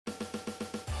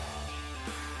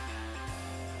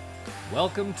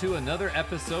Welcome to another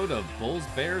episode of Bulls,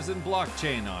 Bears, and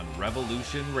Blockchain on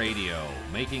Revolution Radio,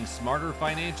 making smarter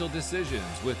financial decisions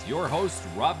with your host,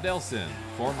 Rob Nelson,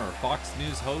 former Fox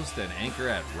News host and anchor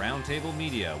at Roundtable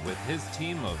Media with his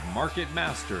team of market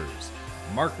masters,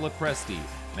 Mark Lopresti,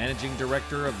 Managing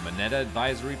Director of Moneta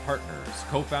Advisory Partners,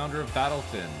 co-founder of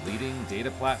Battlefin, leading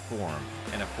data platform,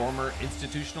 and a former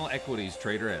institutional equities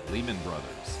trader at Lehman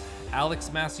Brothers, Alex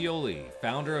Massioli,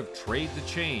 founder of Trade the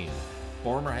Chain,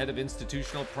 former head of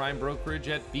institutional prime brokerage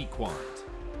at BQuant,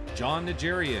 John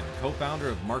Nigerian, co-founder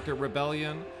of Market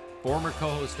Rebellion, former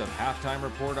co-host of Halftime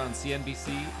Report on CNBC,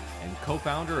 and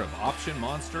co-founder of Option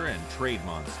Monster and Trade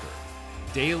Monster.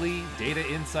 Daily data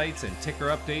insights and ticker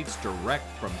updates direct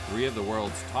from three of the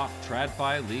world's top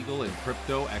TradFi, legal, and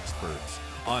crypto experts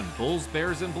on Bulls,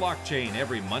 Bears, and Blockchain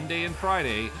every Monday and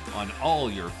Friday on all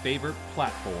your favorite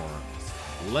platforms.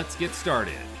 Let's get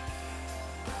started.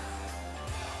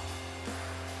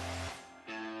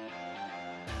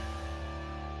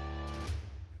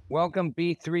 Welcome,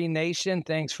 B3 Nation.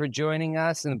 Thanks for joining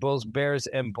us in the Bulls, Bears,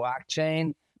 and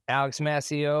Blockchain. Alex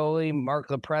Massioli, Mark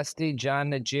Lopresti, John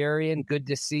Nigerian. Good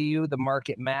to see you, the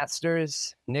market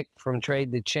masters. Nick from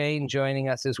Trade the Chain joining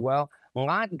us as well. A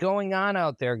lot going on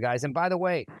out there, guys. And by the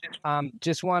way,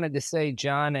 just wanted to say,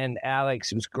 John and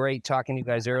Alex, it was great talking to you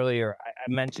guys earlier. I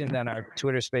mentioned on our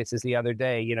Twitter Spaces the other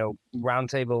day,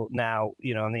 Roundtable now,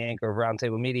 I'm the anchor of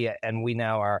Roundtable Media, and we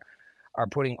now are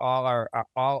putting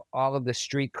all of the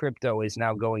street crypto is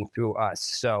now going through us.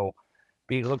 So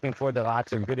be looking forward to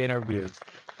lots of good interviews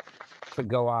to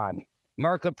go on.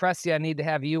 Mark Lopresti, I need to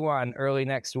have you on early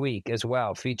next week as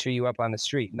well, feature you up on the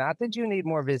street. Not that you need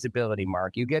more visibility,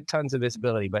 Mark. You get tons of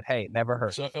visibility, but hey, it never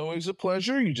hurts. It's always a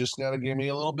pleasure. You just got to give me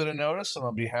a little bit of notice, and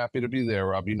I'll be happy to be there,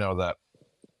 Rob. You know that.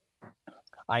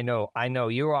 I know.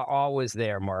 You are always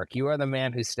there, Mark. You are the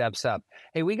man who steps up.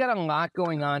 Hey, we got a lot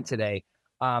going on today.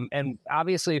 And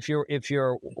obviously, if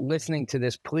you're listening to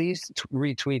this, please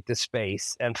retweet the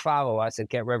space and follow us at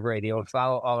Get Rev Radio and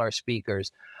follow all our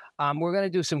speakers. We're going to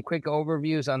do some quick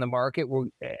overviews on the market.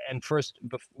 First,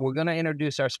 we're going to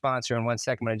introduce our sponsor in 1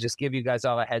 second. I'm going to just give you guys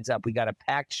all a heads up. We got a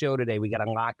packed show today. We got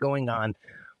a lot going on.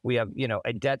 We have,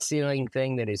 a debt ceiling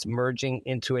thing that is merging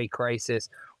into a crisis.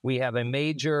 We have a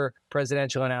major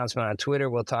presidential announcement on Twitter.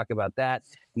 We'll talk about that.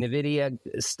 NVIDIA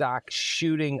stock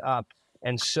shooting up,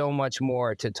 and so much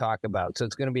more to talk about. So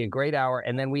it's going to be a great hour.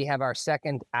 And then we have our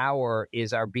second hour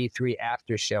is our B3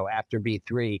 after show after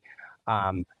B3.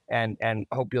 And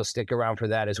hope you'll stick around for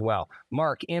that as well.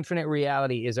 Mark, Infinite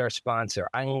Reality is our sponsor.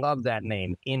 I love that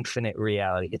name, Infinite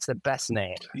Reality. It's the best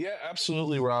name. Yeah,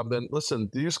 absolutely, Rob. And listen,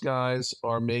 these guys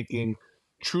are making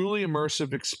truly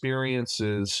immersive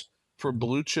experiences for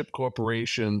blue chip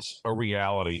corporations a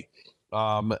reality.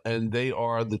 And they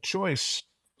are the choice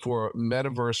for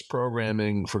metaverse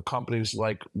programming for companies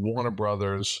like Warner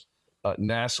Brothers,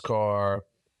 NASCAR,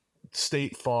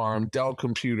 State Farm, Dell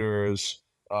Computers,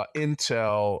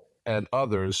 Intel, and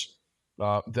others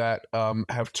that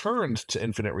have turned to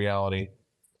Infinite Reality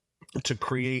to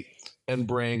create and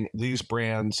bring these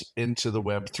brands into the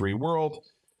Web3 world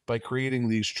by creating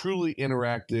these truly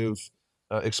interactive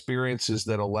experiences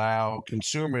that allow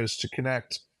consumers to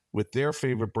connect with their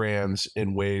favorite brands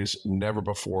in ways never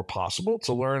before possible.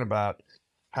 To learn about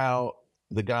how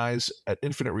the guys at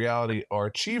Infinite Reality are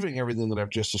achieving everything that I've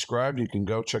just described, you can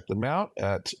go check them out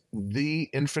at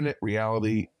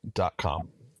theinfinitereality.com.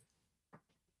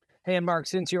 Hey, and Mark,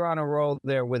 since you're on a roll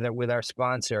there with our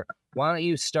sponsor, why don't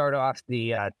you start off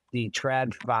the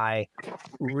TradFi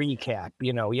recap?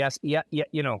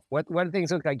 What do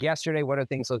things look like yesterday? What do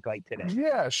things look like today?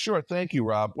 Yeah, sure. Thank you,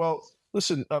 Rob. Well,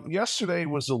 listen, yesterday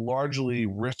was a largely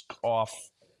risk-off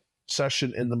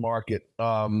session in the market,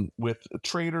 with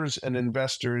traders and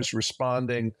investors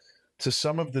responding to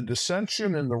some of the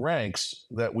dissension in the ranks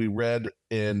that we read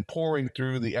in pouring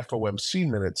through the FOMC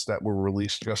minutes that were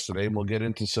released yesterday. And we'll get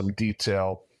into some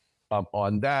detail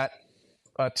on that.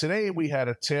 Today, we had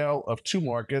a tale of two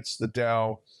markets. The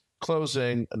Dow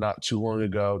closing not too long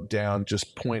ago down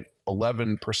just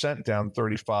 0.11%, down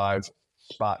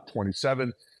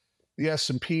 35.27. The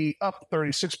S&P up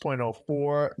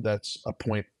 36.04. That's a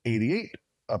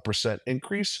 0.88%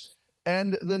 increase.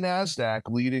 And the NASDAQ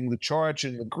leading the charge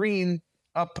in the green,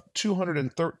 up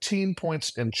 213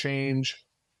 points and change,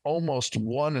 almost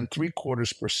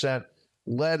 1.75%,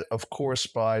 led, of course,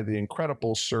 by the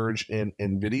incredible surge in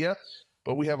NVIDIA.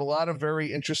 But we have a lot of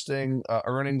very interesting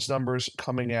earnings numbers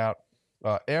coming out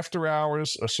after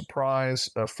hours, a surprise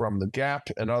from the Gap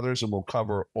and others, and we'll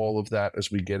cover all of that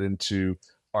as we get into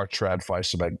our TradFi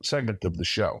segment of the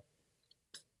show.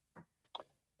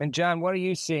 And John, what are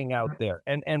you seeing out there?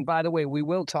 And by the way, we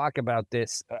will talk about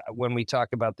this when we talk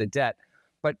about the debt.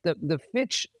 But the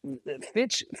Fitch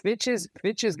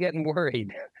is getting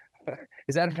worried.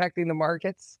 Is that affecting the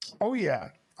markets? Oh, yeah.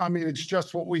 I mean, it's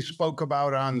just what we spoke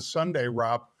about on Sunday,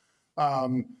 Rob.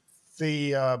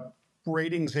 The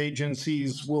ratings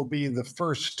agencies will be the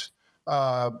first,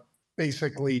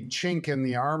 basically, chink in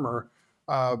the armor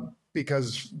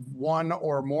because one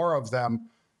or more of them,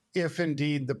 if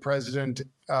indeed the president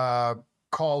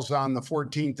calls on the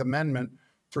 14th Amendment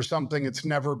for something it's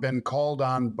never been called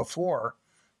on before,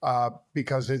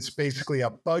 because it's basically a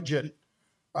budget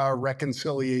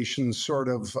reconciliation sort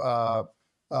of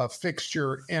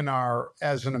fixture in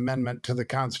as an amendment to the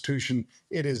Constitution.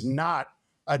 It is not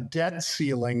a debt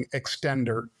ceiling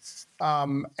extender.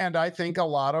 And I think a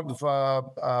lot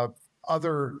of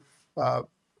other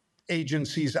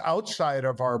agencies outside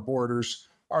of our borders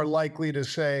are likely to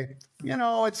say,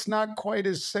 it's not quite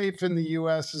as safe in the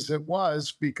U.S. as it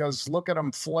was, because look at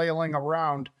them flailing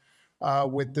around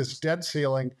with this debt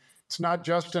ceiling. It's not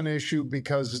just an issue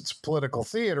because it's political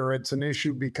theater. It's an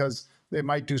issue because they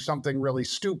might do something really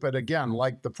stupid, again,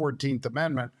 like the 14th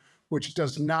Amendment, which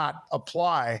does not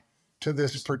apply to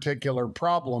this particular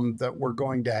problem that we're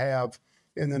going to have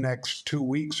in the next 2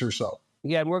 weeks or so.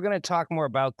 Yeah, and we're going to talk more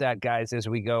about that, guys, as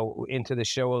we go into the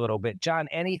show a little bit. John,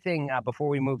 anything before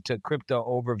we move to crypto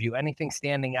overview, anything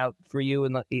standing out for you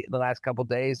in the last couple of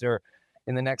days or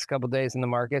in the next couple of days in the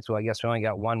markets? Well, I guess we only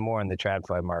got one more in the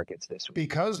TradFi markets this week.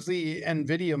 Because the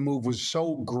NVIDIA move was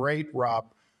so great,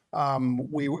 Rob,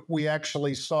 we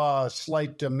actually saw a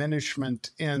slight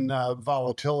diminishment in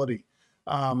volatility.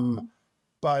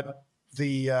 But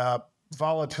the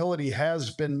volatility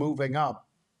has been moving up.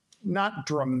 Not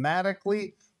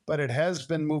dramatically, but it has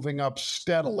been moving up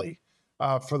steadily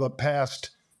for the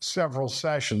past several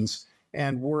sessions.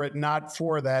 And were it not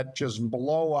for that just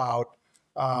blowout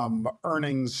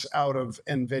earnings out of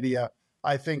NVIDIA,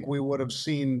 I think we would have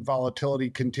seen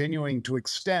volatility continuing to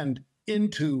extend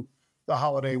into the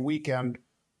holiday weekend.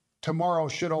 Tomorrow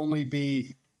should only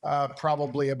be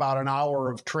probably about an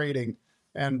hour of trading.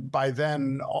 And by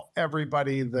then,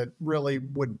 everybody that really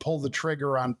would pull the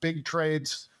trigger on big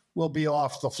trades will be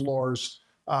off the floors,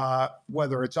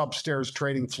 whether it's upstairs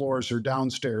trading floors or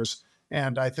downstairs.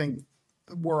 And I think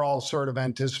we're all sort of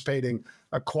anticipating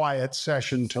a quiet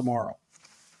session tomorrow.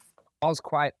 All's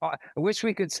quiet. I wish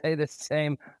we could say the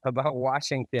same about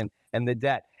Washington and the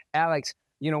debt. Alex,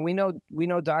 we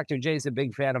know Dr. J's a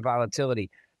big fan of volatility.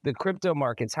 The crypto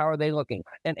markets, how are they looking?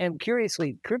 And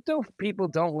curiously, crypto people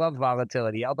don't love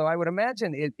volatility, although I would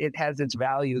imagine it has its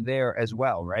value there as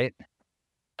well, right?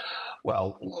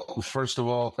 Well, first of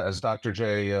all, as Dr.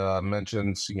 J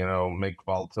mentions, make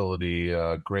volatility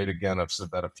great again. I've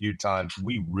said that a few times.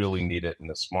 We really need it in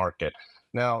this market.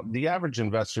 Now, the average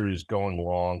investor who's going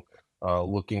long,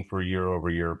 looking for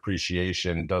year-over-year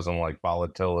appreciation, doesn't like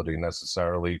volatility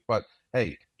necessarily. But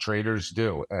hey, traders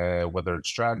do, whether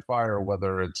it's TradFi or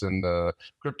whether it's in the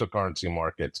cryptocurrency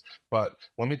markets. But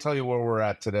let me tell you where we're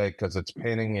at today, because it's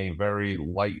painting a very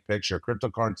light picture.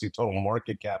 Cryptocurrency total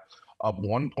market cap up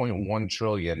 1.1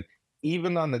 trillion,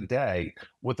 even on the day,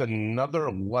 with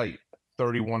another light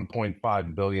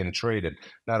 31.5 billion traded.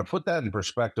 Now, to put that in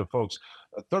perspective, folks,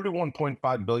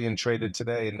 31.5 billion traded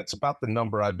today, and it's about the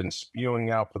number I've been spewing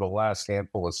out for the last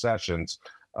handful of sessions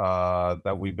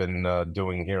that we've been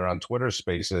doing here on Twitter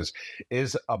Spaces,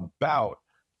 is about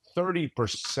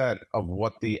 30% of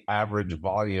what the average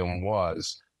volume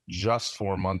was just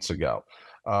 4 months ago.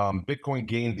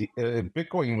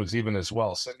 Bitcoin was even as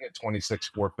well, sitting at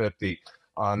 26,450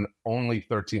 on only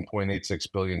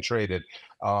 13.86 billion traded.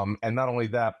 And not only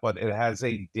that, but it has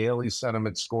a daily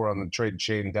sentiment score on the trade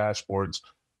chain dashboards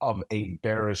of a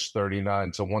bearish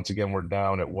 39. So once again, we're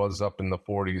down. It was up in the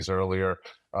 40s earlier,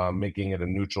 making it a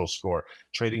neutral score.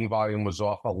 Trading volume was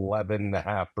off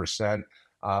 11.5%.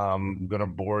 I'm going to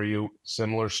bore you.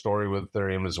 Similar story with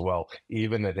Ethereum as well.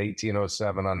 Even at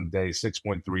 1807 on the day,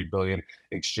 6.3 billion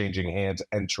exchanging hands,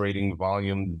 and trading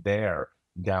volume there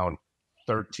down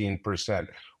 13%.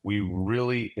 We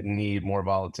really need more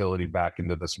volatility back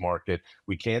into this market.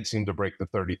 We can't seem to break the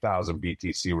 30,000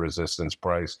 BTC resistance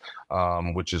price,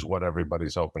 which is what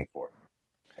everybody's hoping for.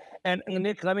 And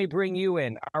Nick, let me bring you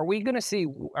in. Are we going to see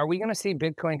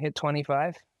Bitcoin hit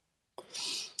 25?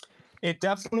 It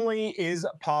definitely is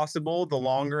possible the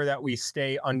longer that we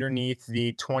stay underneath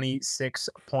the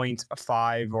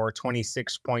 26.5 or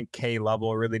 26K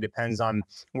level. It really depends on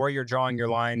where you're drawing your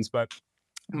lines. But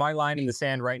my line in the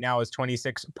sand right now is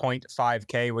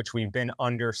 26.5K, which we've been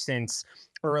under since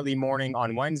early morning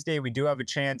on Wednesday. We do have a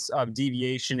chance of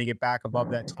deviation to get back above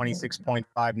that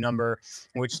 26.5 number,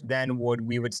 which then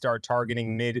we would start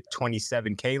targeting mid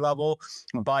 27K level.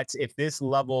 But if this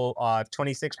level of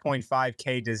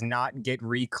 26.5K does not get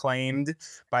reclaimed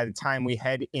by the time we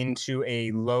head into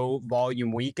a low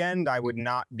volume weekend, I would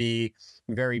not be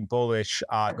very bullish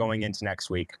going into next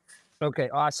week. Okay,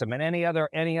 awesome. And any other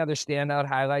standout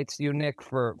highlights, you Nick,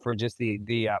 for just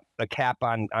the cap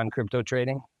on crypto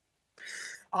trading?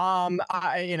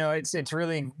 It's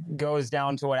really goes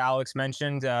down to what Alex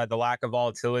mentioned, the lack of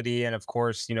volatility, and of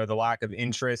course, the lack of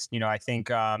interest. I think,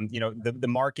 the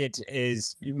markets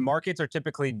are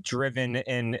typically driven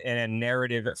in a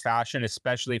narrative fashion,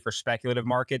 especially for speculative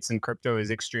markets, and crypto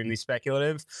is extremely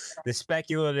speculative. The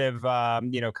speculative,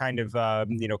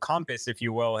 compass, if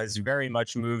you will, has very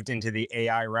much moved into the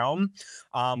AI realm,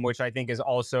 which I think is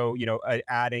also,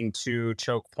 adding to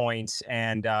choke points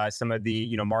and some of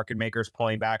the, market makers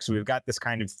pulling back. So we've got this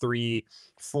kind of 3-4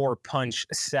 punch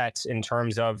set in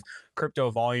terms of crypto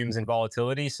volumes and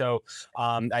volatility. So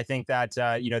I think that,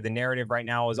 the narrative right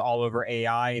now is all over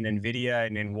AI and NVIDIA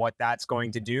and what that's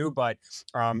going to do. But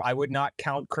I would not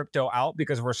count crypto out,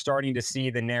 because we're starting to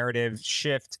see the narrative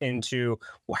shift into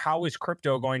how is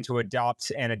crypto going to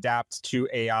adapt to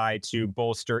AI to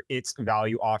bolster its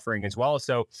value offering as well.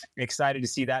 So excited to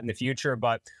see that in the future.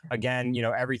 But again,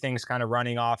 everything's kind of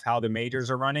running off how the majors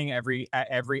are running. Every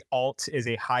alt is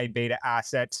a high beta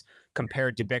asset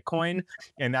compared to Bitcoin.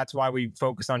 And that's why we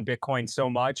focus on Bitcoin so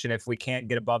much. And if we can't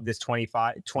get above this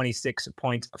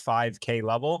 26.5K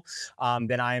level,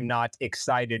 then I am not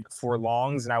excited for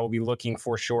longs, and I will be looking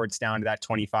for shorts down to that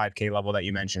 25K level that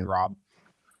you mentioned, Rob.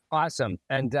 Awesome.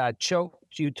 And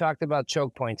you talked about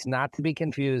choke points, not to be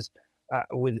confused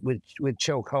with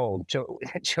chokehold,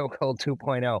 chokehold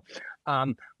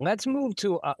 2.0. Let's move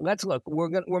to let's look.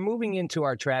 We're moving into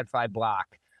our TradFi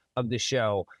block of the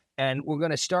show, and we're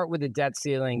going to start with the debt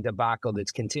ceiling debacle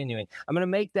that's continuing. I'm going to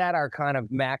make that our kind of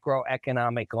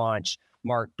macroeconomic launch,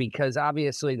 Mark, because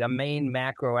obviously the main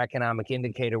macroeconomic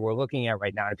indicator we're looking at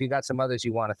right now, if you got some others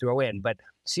you want to throw in, but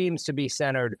seems to be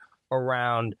centered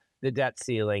around the debt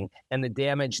ceiling and the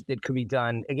damage that could be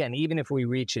done, again, even if we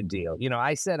reach a deal.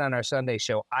 I said on our Sunday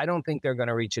show, I don't think they're going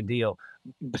to reach a deal,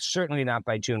 certainly not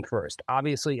by June 1st.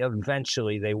 Obviously,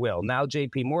 eventually they will. Now,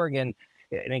 JP Morgan,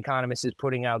 an economist, is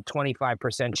putting out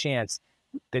 25% chance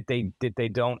that they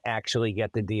don't actually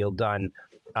get the deal done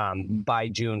by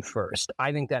June 1st.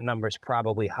 I think that number is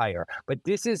probably higher. But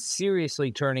this is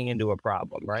seriously turning into a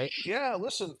problem, right? Yeah,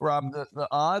 listen, Rob, the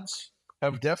odds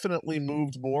have definitely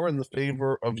moved more in the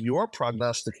favor of your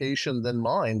prognostication than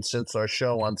mine since our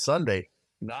show on Sunday.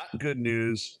 Not good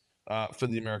news for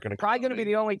the American economy. Probably going to be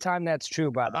the only time that's true,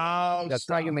 but that's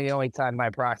probably going to be the only time my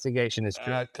prognostication is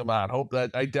true. Come on,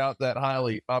 I doubt that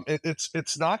highly.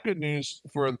 It's not good news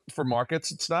for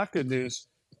markets. It's not good news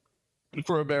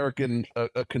for American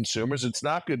consumers. It's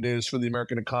not good news for the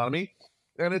American economy,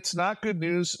 and it's not good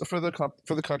news for the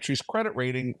country's credit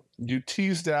rating. You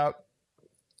teased out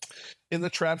in the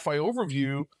TradFi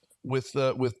overview with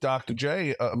Dr.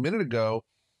 J a minute ago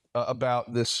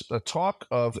about this talk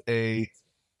of a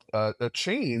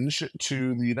change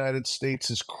to the United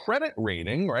States' credit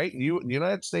rating, right? The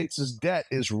United States' debt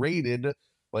is rated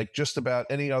like just about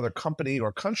any other company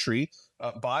or country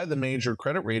by the major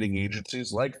credit rating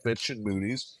agencies like Fitch and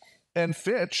Moody's. And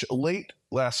Fitch, late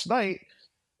last night,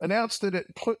 announced that it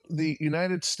put the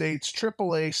United States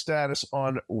AAA status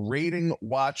on rating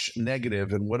watch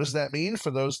negative. And what does that mean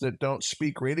for those that don't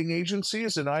speak rating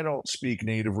agencies? And I don't speak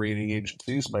native rating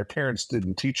agencies. My parents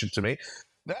didn't teach it to me.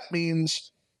 That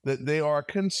means that they are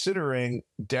considering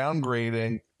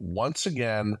downgrading once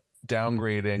again,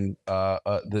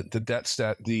 the debt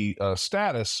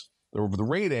status or the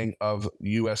rating of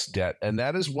U.S. debt. And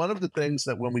that is one of the things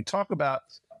that when we talk about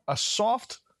a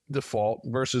soft default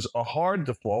versus a hard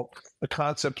default, a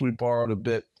concept we borrowed a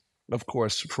bit, of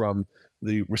course, from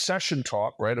the recession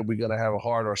talk, right? Are we going to have a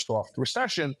hard or soft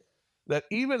recession? That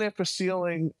even if a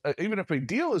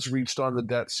deal is reached on the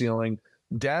debt ceiling,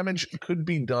 damage could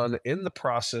be done in the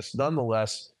process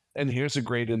nonetheless. And here's a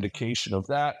great indication of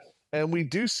that. And we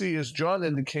do see, as John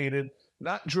indicated,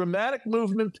 not dramatic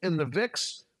movement in the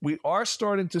VIX. We are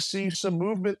starting to see some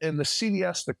movement in the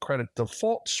CDS, the credit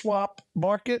default swap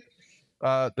market.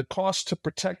 The cost to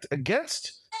protect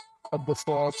against a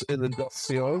default in the debt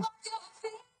ceiling.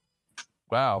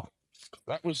 Wow,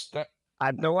 that was that. I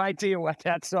have no idea what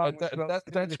that song was.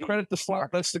 That's credit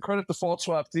default. That's the credit default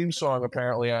swap theme song.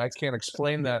 Apparently, I can't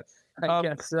explain that. I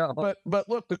guess so. But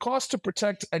look, the cost to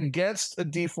protect against a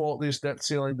default, these debt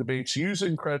ceiling debates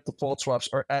using credit default swaps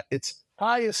are at its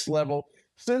highest level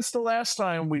since the last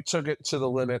time we took it to the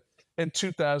limit in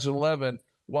 2011,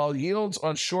 while yields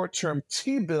on short-term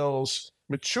T-bills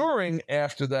maturing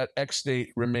after that X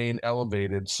date remain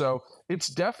elevated. So it's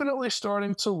definitely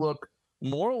starting to look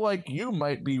more like you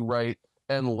might be right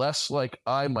and less like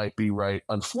I might be right,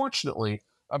 unfortunately,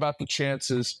 about the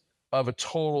chances of a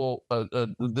total,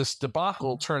 this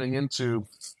debacle turning into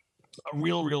a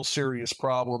real serious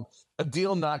problem, a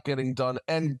deal not getting done,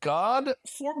 and God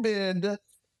forbid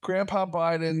Grandpa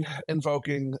Biden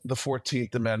invoking the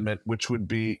 14th Amendment, which would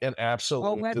be an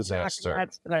absolute disaster.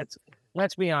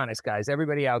 Let's be honest, guys.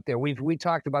 Everybody out there, we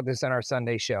talked about this on our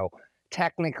Sunday show.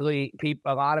 Technically,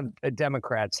 a lot of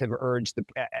Democrats have urged,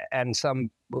 and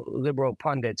some liberal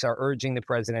pundits are urging the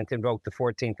president to invoke the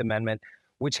 14th Amendment,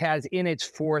 which has in its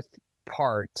fourth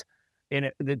part in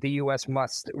it that the U.S.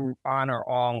 must honor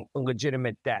all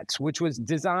legitimate debts, which was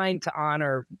designed to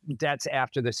honor debts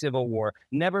after the Civil War,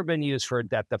 never been used for a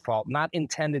debt default, not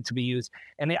intended to be used.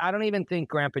 And I don't even think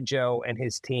Grandpa Joe and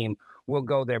his team will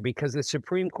go there because the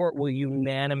Supreme Court will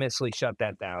unanimously shut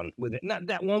that down with it.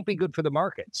 That won't be good for the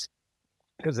markets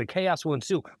because the chaos will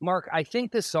ensue. Mark, I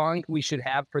think the song we should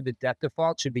have for the debt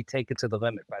default should be "Take It to the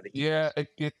Limit" by the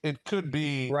it could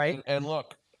be. Right. And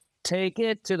look, take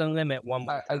it to the limit one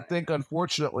more time. I think,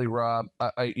 unfortunately, Rob,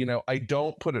 I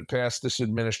don't put it past this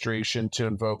administration to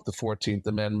invoke the 14th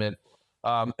Amendment.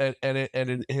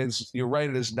 You're right,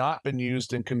 it has not been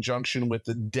used in conjunction with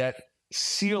the debt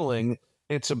ceiling.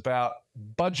 It's about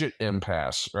budget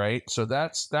impasse, right? So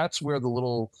that's where the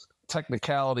little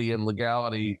technicality and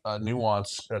legality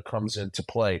nuance comes into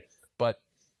play. But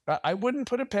I wouldn't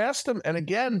put it past them. And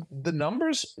again, the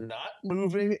numbers not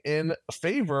moving in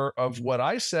favor of what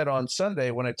I said on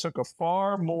Sunday when I took a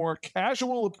far more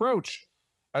casual approach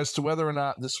as to whether or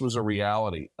not this was a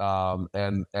reality.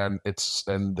 And it's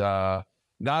not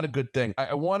a good thing.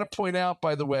 I want to point out,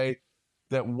 by the way,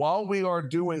 that while we are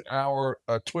doing our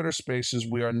Twitter Spaces,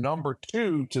 we are number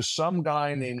 2 to some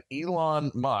guy named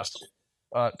Elon Musk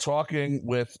talking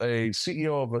with a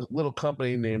CEO of a little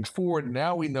company named Ford.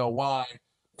 Now we know why.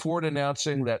 Ford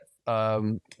announcing that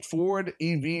Ford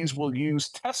EVs will use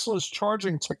Tesla's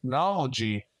charging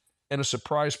technology in a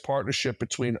surprise partnership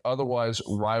between otherwise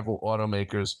rival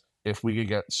automakers. If we could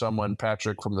get someone,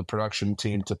 Patrick, from the production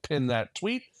team to pin that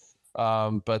tweet.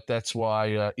 But that's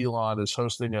why Elon is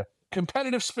hosting a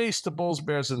competitive space to Bulls,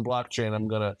 Bears, and Blockchain. I'm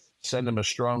going to send him a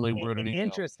strongly worded email.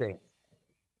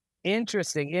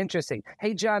 Interesting.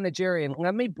 Hey, John Nigerian,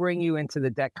 let me bring you into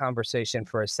the debt conversation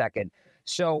for a second.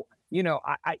 So,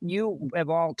 you have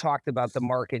all talked about the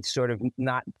markets sort of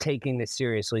not taking this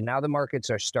seriously. Now the markets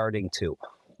are starting to.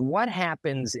 What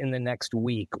happens in the next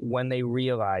week when they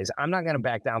realize, I'm not going to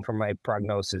back down from my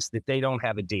prognosis, that they don't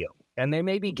have a deal? And they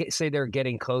maybe say they're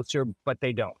getting closer, but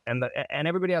they don't. And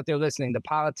everybody out there listening, the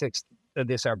politics of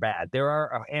this are bad. There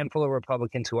are a handful of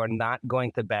Republicans who are not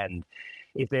going to bend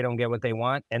if they don't get what they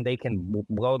want, and they can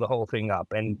blow the whole thing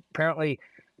up. And apparently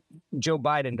Joe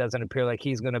Biden doesn't appear like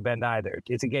he's going to bend either.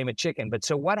 It's a game of chicken. But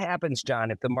so what happens, John,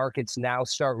 if the markets now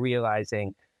start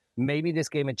realizing maybe this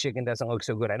game of chicken doesn't look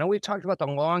so good? I know we've talked about the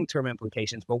long-term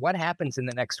implications, but what happens in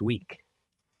the next week?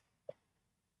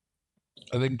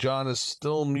 I think John is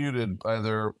still muted,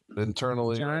 either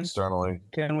internally or externally.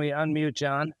 Can we unmute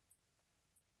John?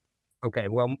 Okay,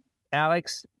 well,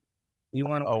 Alex, you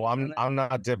want to? Oh, I'm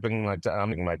not dipping my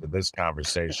into this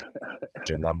conversation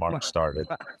that Mark started.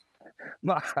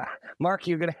 Mark,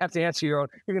 you're gonna have to answer your own.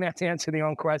 You're gonna have to answer the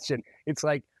own question. It's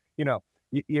like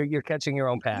you're catching your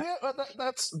own path. Yeah,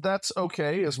 that's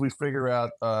okay as we figure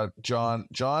out. John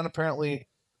apparently,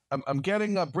 I'm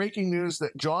getting breaking news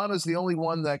that John is the only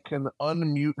one that can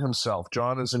unmute himself.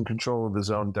 John is in control of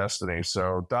his own destiny.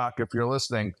 So, Doc, if you're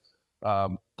listening,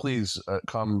 please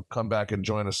come back and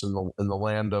join us in the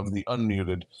land of the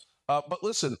unmuted. But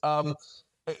listen,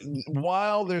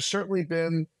 while there's certainly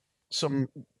been some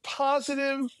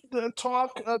positive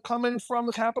talk coming from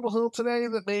the Capitol Hill today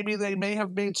that maybe they may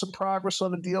have made some progress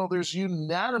on a deal, there's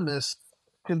unanimous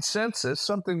consensus,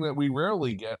 something that we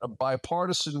rarely get, a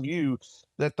bipartisan view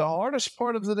that the hardest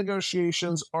part of the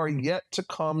negotiations are yet to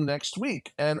come next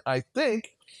week. And I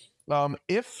think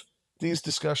if these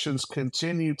discussions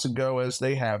continue to go as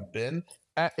they have been,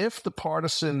 if the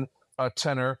partisan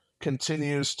tenor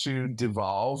continues to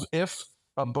devolve, if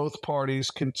both parties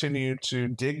continue to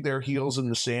dig their heels in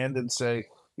the sand and say,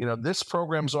 this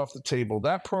program's off the table,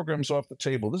 that program's off the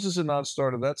table, this is a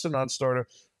non-starter, that's a non-starter,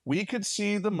 we could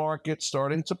see the market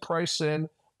starting to price in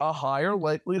a higher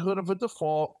likelihood of a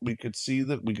default. We could see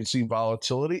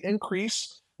volatility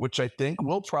increase, which I think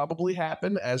will probably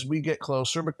happen as we get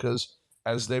closer, because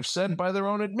as they've said by their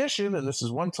own admission, and this is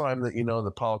one time that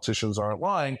the politicians aren't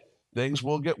lying, things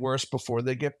will get worse before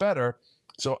they get better.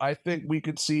 So I think we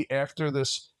could see after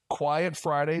this quiet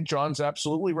Friday, John's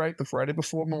absolutely right. The Friday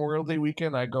before Memorial Day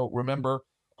weekend, I remember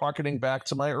harkening back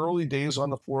to my early days on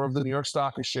the floor of the New York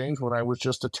Stock Exchange when I was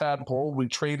just a tadpole. We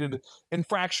traded in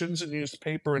fractions and used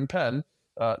paper and pen,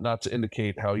 not to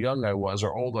indicate how young I was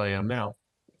or old I am now.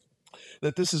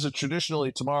 That this is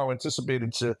tomorrow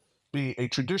anticipated to be a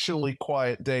traditionally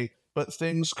quiet day, but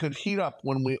things could heat up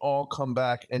when we all come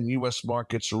back and U.S.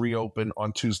 markets reopen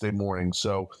on Tuesday morning.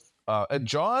 So, and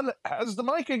John has the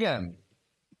mic again.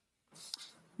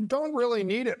 Don't really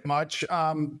need it much.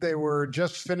 They were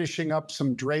just finishing up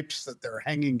some drapes that they're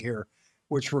hanging here,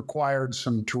 which required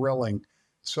some drilling.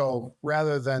 So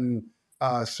rather than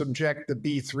subject the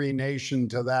B3 Nation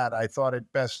to that, I thought it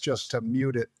best just to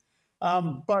mute it.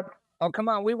 But oh, come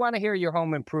on, we want to hear your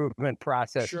home improvement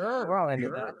process. Sure. We're all into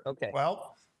that. Okay.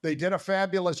 Well, they did a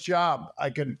fabulous job. I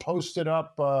could post it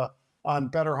up on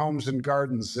Better Homes and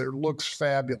Gardens. It looks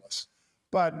fabulous.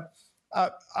 But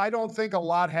I don't think a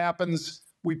lot happens.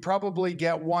 We probably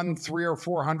get 300 or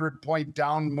 400 point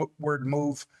downward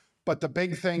move. But the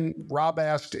big thing Rob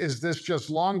asked, is this just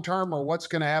long term or what's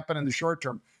going to happen in the short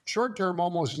term? Short term,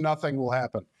 almost nothing will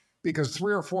happen because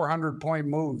 300 or 400 point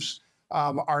moves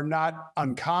are not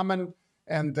uncommon,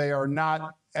 and they are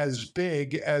not as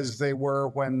big as they were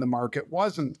when the market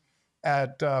wasn't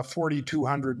at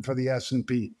 4,200 for the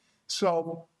S&P.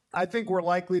 So I think we're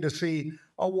likely to see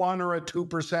a 1 or a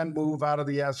 2% move out of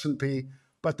the S&P.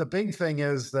 But the big thing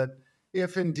is that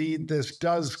if indeed this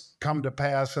does come to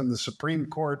pass and the Supreme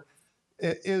Court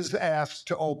is asked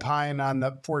to opine on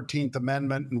the 14th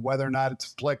Amendment and whether or not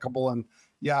it's applicable and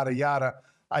yada, yada,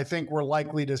 I think we're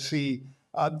likely to see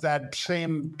that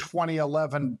same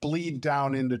 2011 bleed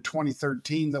down into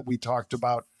 2013 that we talked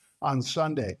about on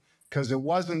Sunday, because it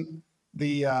wasn't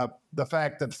the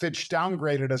fact that Fitch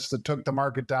downgraded us that took the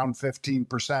market down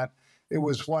 15%. It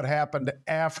was what happened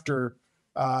after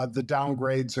the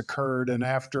downgrades occurred and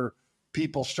after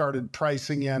people started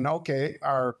pricing in, okay,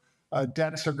 our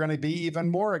debts are going to be even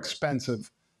more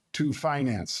expensive to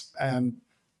finance. And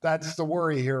that's the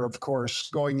worry here, of course,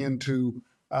 going into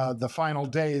the final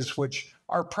days, which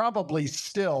are probably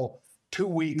still 2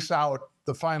 weeks out,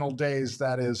 the final days,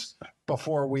 that is,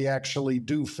 before we actually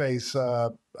do face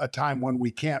a time when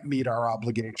we can't meet our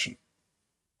obligation.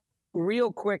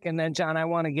 Real quick, and then, John, I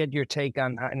want to get your take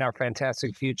on in our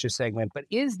Fantastic Future segment. But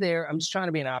is there, I'm just trying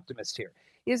to be an optimist here,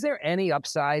 is there any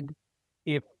upside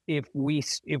if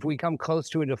we come close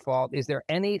to a default? Is there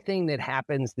anything that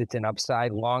happens that's an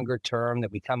upside longer term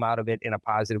that we come out of it in a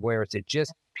positive way, or is it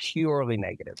just purely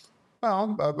negative?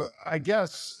 Well, I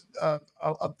guess the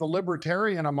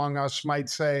libertarian among us might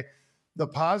say the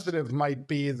positive might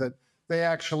be that they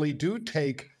actually do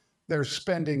take their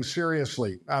spending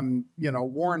seriously.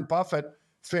 Warren Buffett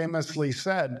famously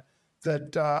said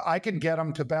that I can get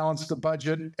them to balance the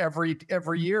budget every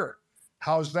year.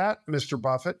 How's that, Mr.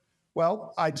 Buffett?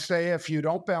 Well, I'd say if you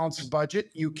don't balance the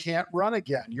budget, you can't run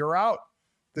again. You're out.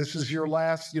 This is your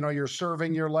last, you're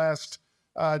serving your last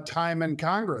time in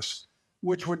Congress,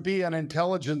 which would be an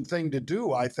intelligent thing to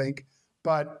do, I think.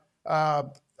 But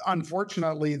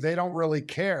unfortunately, they don't really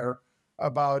care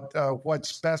about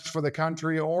what's best for the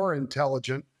country or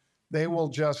intelligent. They will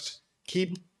just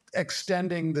keep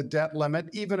extending the debt limit,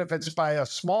 even if it's by a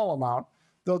small amount.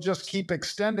 They'll just keep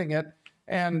extending it.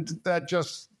 And that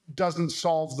just doesn't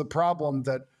solve the problem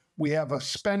that we have a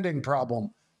spending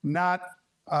problem, not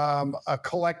a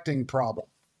collecting problem.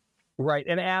 Right.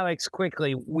 And Alex,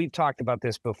 quickly, we've talked about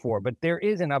this before, but there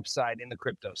is an upside in the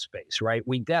crypto space, right?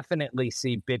 We definitely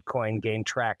see Bitcoin gain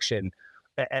traction.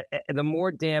 The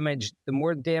more damage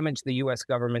the U.S.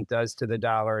 government does to the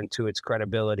dollar and to its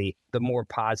credibility, the more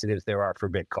positives there are for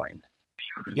Bitcoin.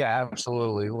 Yeah,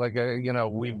 absolutely. Like,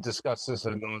 we've discussed this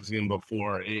ad nauseum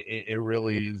before. It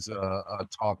really is a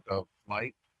talk of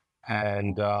light.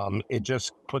 And it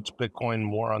just puts Bitcoin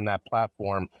more on that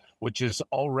platform, which is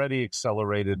already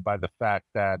accelerated by the fact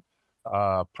that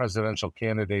presidential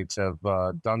candidates have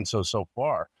done so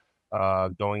far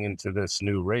going into this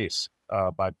new race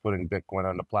by putting Bitcoin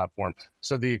on the platform.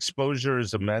 So the exposure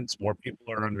is immense. More people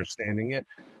are understanding it.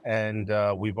 And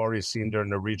we've already seen during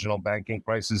the regional banking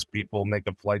crisis, people make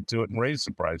a flight to it and raise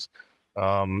the price.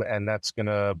 And that's going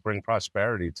to bring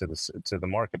prosperity to the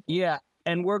market. Yeah.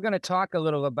 And we're going to talk a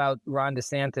little about Ron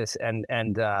DeSantis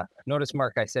and notice,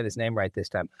 Mark, I said his name right this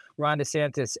time. Ron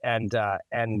DeSantis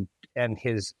and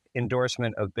his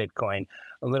endorsement of Bitcoin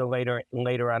a little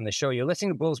later on the show. You're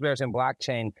listening to Bulls, Bears, and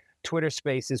Blockchain Twitter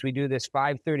Spaces. We do this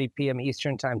 5:30 p.m.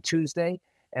 Eastern Time Tuesday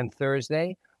and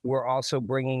Thursday. We're also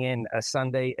bringing in a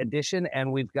Sunday edition,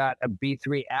 and we've got a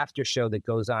B3 after show that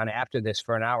goes on after this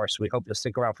for an hour. So we hope you'll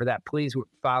stick around for that. Please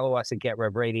follow us at Get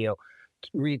Rev Radio,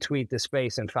 retweet the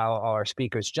space, and follow all our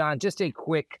speakers. John, just a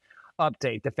quick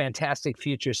update. The Fantastic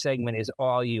Future segment is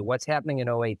all you. What's happening in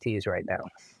OATs right now?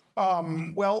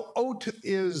 Well, oat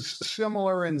is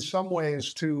similar in some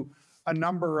ways to a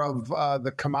number of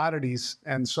the commodities.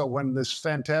 And so when this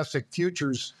Fantastic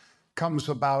Futures comes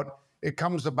about, it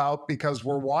comes about because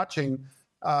we're watching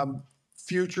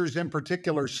futures, in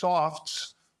particular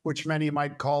softs, which many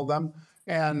might call them.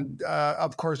 And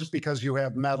of course, because you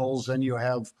have metals and you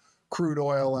have crude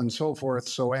oil and so forth,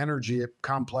 so energy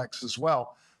complex as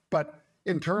well. But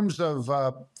in terms of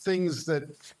things that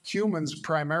humans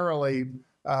primarily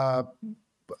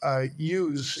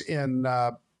use in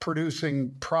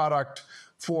producing product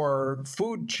for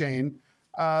food chain,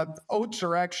 oats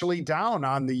are actually down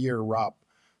on the year, Rob.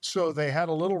 So they had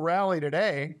a little rally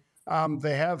today.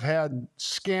 They have had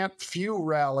scant few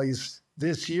rallies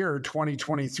this year,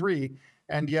 2023,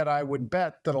 and yet I would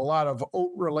bet that a lot of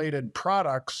oat-related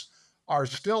products are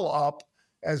still up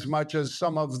as much as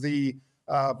some of the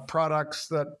products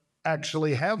that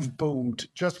actually have boomed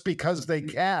just because they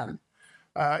can.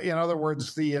 In other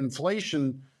words, the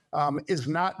inflation is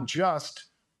not just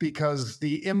because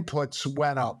the inputs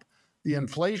went up. The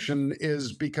inflation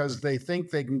is because they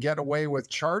think they can get away with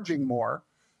charging more,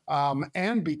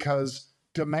 and because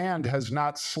demand has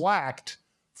not slacked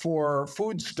for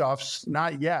foodstuffs,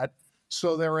 not yet.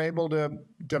 So they're able to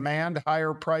demand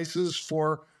higher prices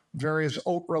for various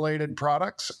oat-related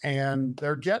products, and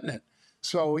they're getting it.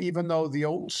 So even though the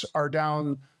oats are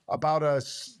down about a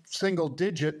single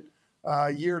digit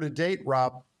year to date,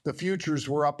 Rob, the futures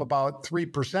were up about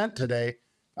 3% today.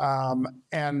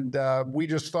 And we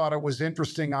just thought it was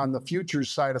interesting on the futures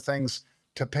side of things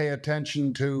to pay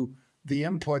attention to the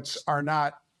inputs are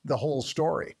not the whole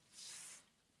story.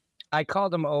 I call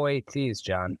them OATs,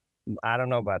 John. I don't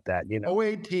know about that.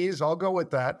 OATs, I'll go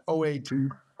with that. OAT.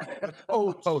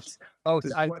 Oats.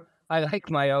 I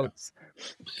like my oats.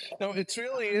 No, it's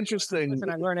really interesting. Listen,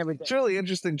 I learn every day. It's really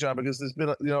interesting, John, because there's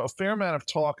been a fair amount of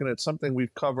talk, and it's something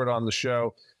we've covered on the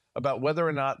show about whether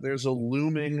or not there's a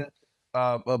looming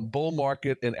a bull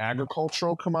market in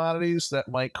agricultural commodities that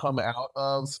might come out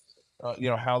of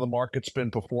how the market's been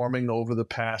performing over the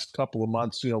past couple of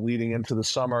months, leading into the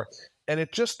summer, and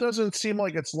it just doesn't seem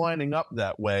like it's lining up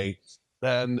that way.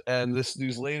 And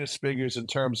these latest figures in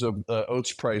terms of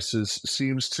oats prices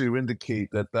seems to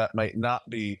indicate that might not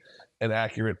be an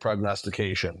accurate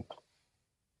prognostication.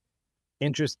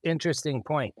 Interesting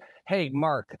point. Hey,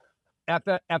 Mark,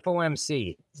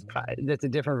 FOMC, that's a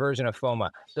different version of FOMA.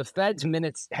 The Fed's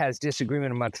minutes has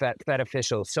disagreement among Fed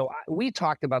officials. So we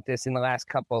talked about this in the last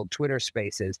couple of Twitter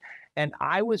spaces, and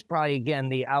I was probably, again,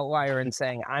 the outlier in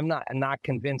saying I'm not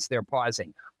convinced they're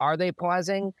pausing. Are they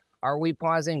pausing? Are we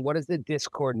pausing? What does the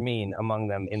discord mean among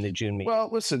them in the June meeting? Well,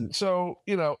 listen, so,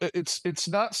 it's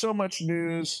not so much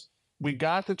news. We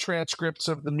got the transcripts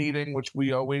of the meeting, which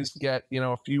we always get,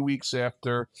 a few weeks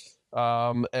after.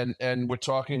 And we're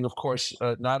talking, of course,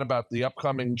 not about the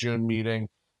upcoming June meeting,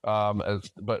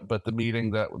 but the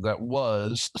meeting that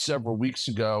was several weeks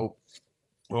ago,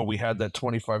 where we had that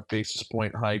 25 basis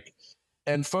point hike.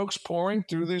 And folks pouring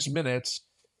through these minutes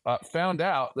found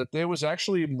out that there was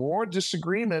actually more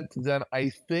disagreement than I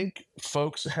think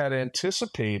folks had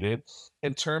anticipated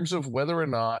in terms of whether or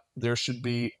not there should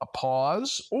be a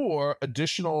pause or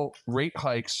additional rate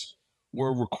hikes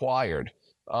were required.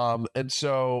 And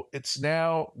so it's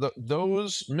now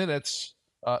those minutes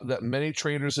that many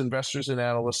traders, investors, and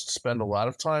analysts spend a lot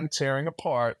of time tearing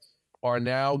apart are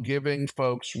now giving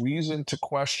folks reason to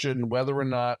question whether or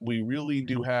not we really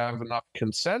do have enough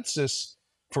consensus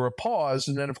for a pause.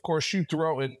 And then, of course, you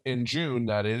throw in June,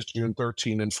 that is June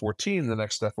 13 and 14, the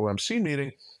next FOMC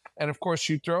meeting. And, of course,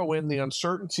 you throw in the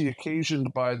uncertainty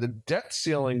occasioned by the debt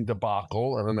ceiling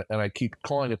debacle, and I keep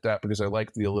calling it that because I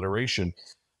like the alliteration.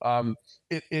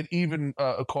 It even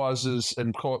causes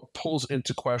and pulls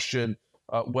into question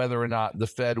whether or not the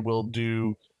Fed will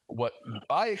do what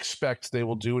I expect they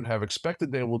will do and have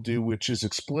expected they will do, which is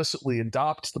explicitly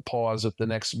adopt the pause at the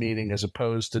next meeting as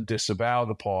opposed to disavow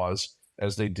the pause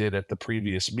as they did at the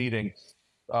previous meeting.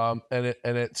 And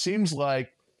it seems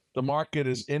like the market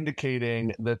is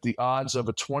indicating that the odds of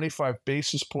a 25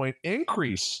 basis point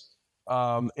increase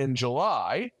in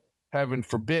July, heaven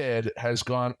forbid, has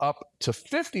gone up to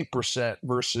 50%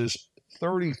 versus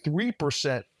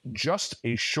 33% just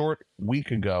a short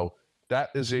week ago. That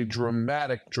is a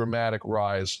dramatic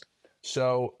rise.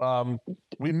 So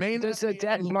we may not. Does the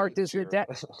debt, Mark? Does the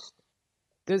debt?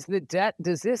 Does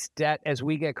this debt, as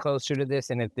we get closer to this,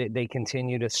 and if they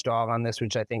continue to stall on this,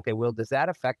 which I think they will, does that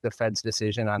affect the Fed's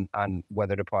decision on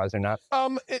whether to pause or not?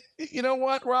 You know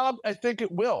what, Rob? I think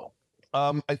it will.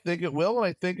 I think it will, and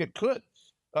I think it could.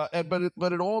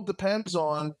 But it all depends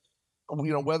on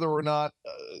whether or not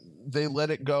they let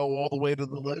it go all the way to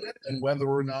the limit, and whether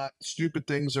or not stupid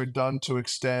things are done to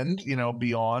extend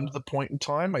beyond the point in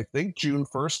time. I think June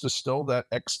 1st is still that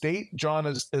X date. John,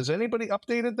 has anybody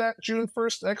updated that June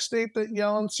 1st X date that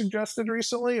Yellen suggested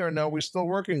recently, or no, we're still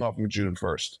working off of June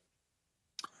 1st?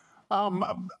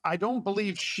 I don't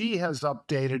believe she has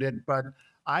updated it, but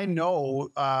I know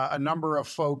a number of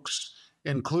folks,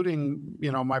 including,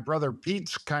 my brother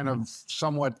Pete's kind of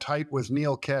somewhat tight with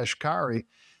Neil Kashkari.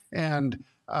 And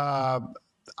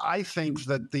I think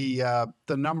that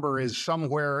the number is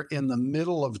somewhere in the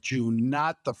middle of June,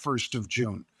 not the 1st of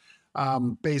June,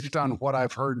 based on what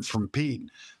I've heard from Pete.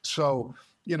 So,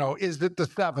 is it the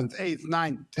 7th, 8th,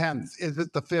 9th, 10th? Is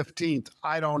it the 15th?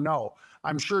 I don't know.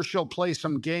 I'm sure she'll play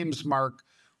some games, Mark,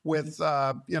 with,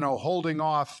 holding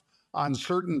off on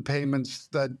certain payments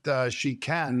that she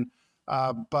can.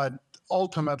 But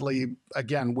ultimately,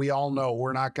 again, we all know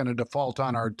we're not going to default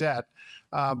on our debt,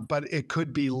 but it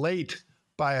could be late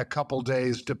by a couple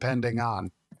days, depending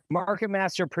on. Market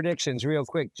Master predictions, real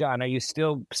quick, John. Are you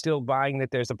still buying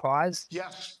that there's a pause?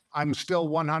 Yes, I'm still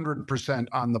 100%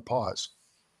 on the pause.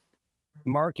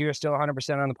 Mark, you're still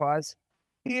 100% on the pause?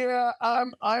 Yeah,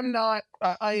 I'm not.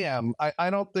 I am. I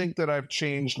don't think that I've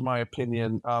changed my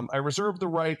opinion. I reserve the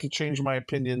right to change my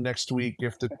opinion next week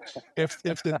if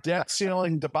the debt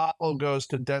ceiling debacle goes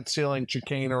to debt ceiling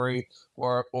chicanery,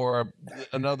 or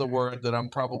another word that I'm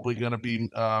probably going to be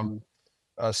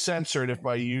censored if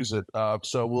I use it.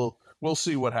 So we'll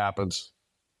see what happens.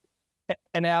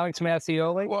 And Alex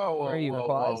Mattioli?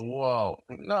 Whoa.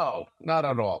 No, not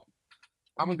at all.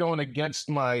 I'm going against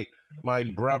my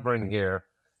brethren here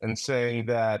and saying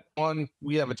that, one,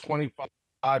 we have a 25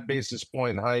 basis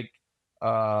point hike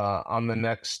on the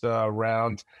next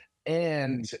round.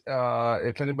 And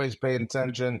if anybody's paying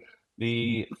attention,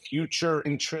 the future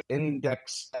interest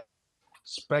index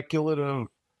speculative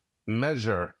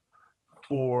measure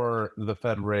for the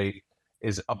Fed rate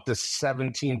is up to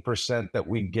 17% that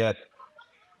we get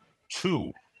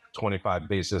 2 25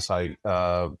 basis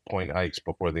point hikes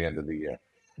before the end of the year.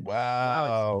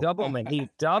 Wow. Doubling. He's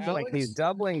doubling. Alex, He's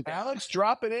doubling. Alex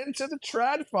dropping into the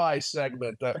TradFi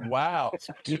segment. Wow.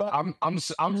 I'm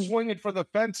swinging for the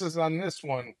fences on this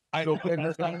one. I like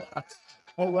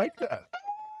that.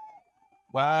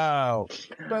 Wow.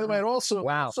 By the way, I'd also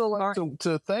like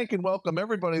to thank and welcome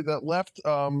everybody that left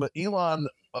Elon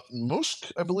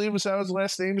Musk, I believe is how his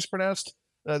last name is pronounced,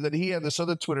 that he had this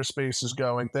other Twitter Spaces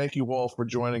going. Thank you all for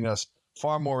joining us.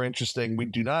 Far more interesting. We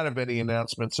do not have any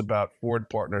announcements about Ford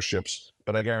partnerships,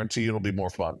 but I guarantee it'll be more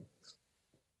fun.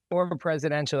 Or a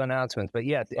presidential announcement. But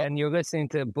yes, and you're listening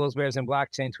to Bulls, Bears, and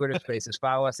Blockchain Twitter Spaces.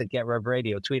 Follow us at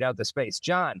GetRevRadio. Tweet out the space.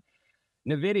 John,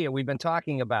 NVIDIA, we've been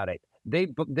talking about it. They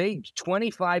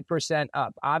 25%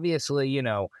 up. Obviously,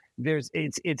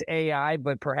 it's AI,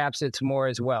 but perhaps it's more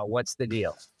as well. What's the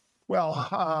deal?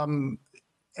 Well,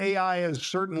 AI is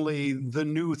certainly the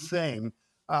new thing.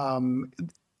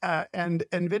 And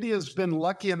NVIDIA's been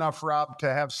lucky enough, Rob,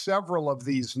 to have several of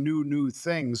these new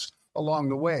things along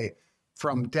the way,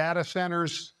 from data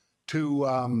centers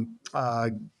to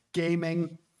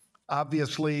gaming.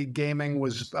 Obviously, gaming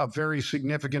was a very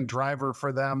significant driver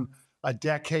for them a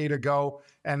decade ago,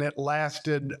 and it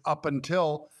lasted up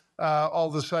until all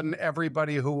of a sudden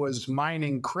everybody who was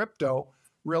mining crypto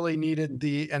really needed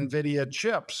the NVIDIA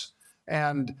chips.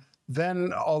 And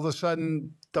then all of a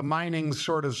sudden, the mining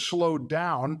sort of slowed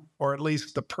down, or at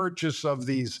least the purchase of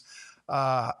these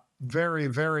very,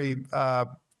 very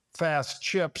fast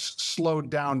chips slowed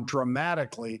down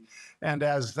dramatically. And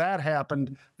as that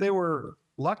happened, they were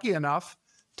lucky enough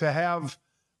to have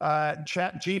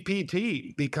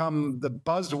ChatGPT become the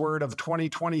buzzword of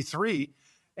 2023.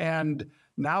 And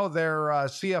now their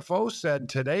CFO said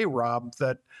today, Rob,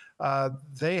 that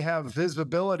they have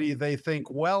visibility, they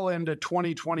think, well into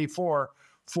 2024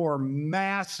 for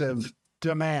massive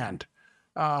demand.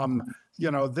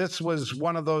 This was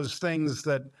one of those things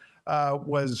that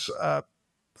was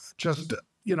just,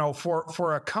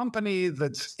 for a company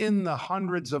that's in the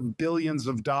hundreds of billions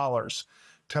of dollars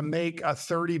to make a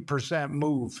 30%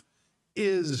 move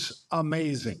is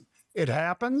amazing. It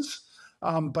happens,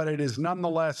 but it is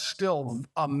nonetheless still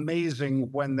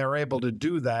amazing when they're able to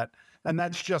do that. And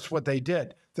that's just what they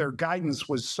did. Their guidance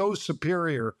was so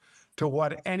superior to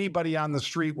what anybody on the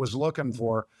street was looking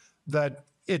for that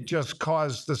it just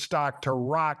caused the stock to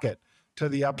rocket to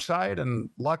the upside. And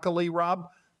luckily, Rob,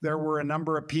 there were a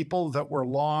number of people that were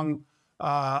long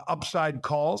upside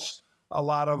calls, a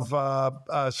lot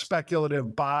of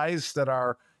speculative buys that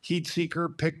our heat seeker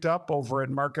picked up over at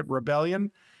Market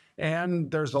Rebellion. And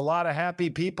there's a lot of happy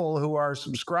people who are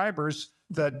subscribers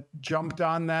that jumped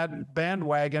on that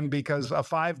bandwagon because a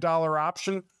 $5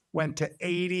 option went to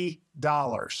 $80.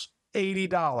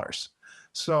 $80.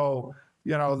 So,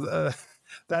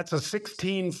 that's a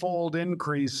 16-fold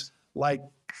increase like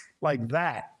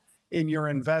that in your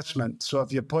investment. So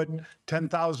if you put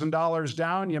 $10,000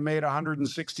 down, you made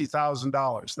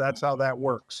 $160,000. That's how that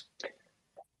works.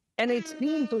 And it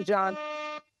seems, John,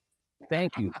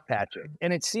 thank you, Patrick.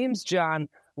 And it seems, John,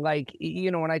 like,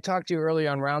 when I talked to you earlier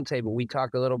on Roundtable, we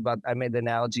talked a little about, I made the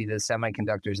analogy to the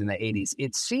semiconductors in the 80s.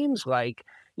 It seems like,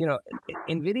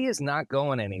 NVIDIA is not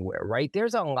going anywhere, right?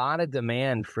 There's a lot of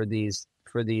demand for these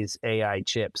AI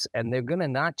chips, and they're going to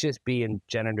not just be in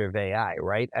generative AI,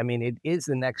 right? I mean, it is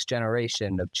the next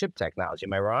generation of chip technology.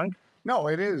 Am I wrong? No,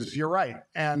 it is. You're right.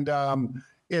 And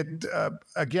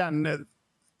again,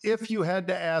 if you had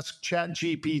to ask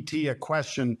ChatGPT a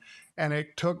question and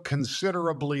it took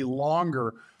considerably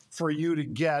longer for you to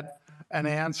get an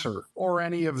answer, or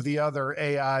any of the other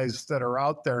AIs that are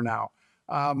out there now,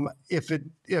 if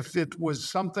it was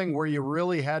something where you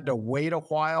really had to wait a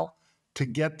while to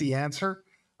get the answer,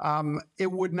 it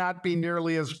would not be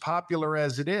nearly as popular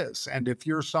as it is. And if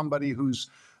you're somebody who's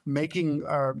making,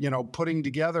 putting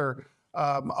together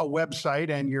a website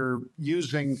and you're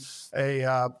using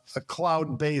a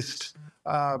cloud-based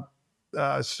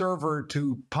server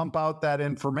to pump out that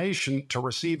information, to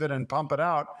receive it and pump it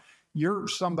out, you're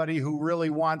somebody who really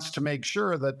wants to make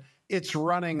sure that it's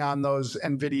running on those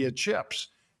NVIDIA chips.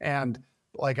 And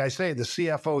like I say, the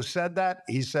CFO said that.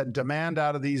 He said demand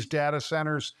out of these data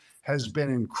centers has been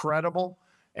incredible.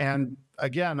 And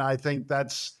again, I think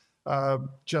that's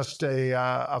just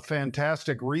a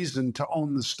fantastic reason to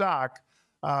own the stock.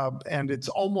 And it's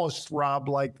almost, Rob,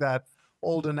 like that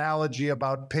old analogy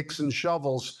about picks and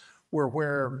shovels,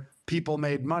 where people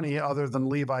made money other than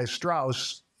Levi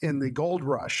Strauss in the gold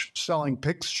rush, selling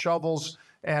picks, shovels,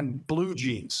 and blue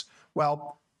jeans.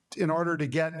 Well, in order to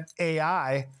get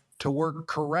AI to work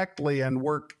correctly and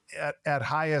work at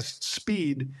highest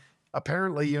speed,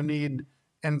 apparently you need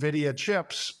NVIDIA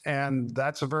chips, and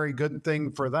that's a very good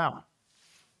thing for them.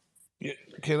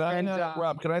 Can I,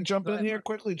 Rob, can I jump in here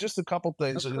quickly? Just a couple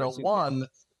things. One,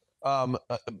 a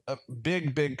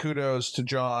big kudos to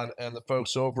John and the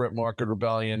folks over at Market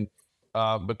Rebellion,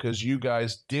 because you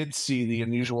guys did see the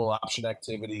unusual option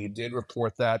activity. You did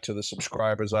report that to the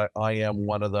subscribers. I am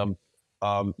one of them.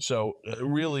 So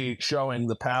really showing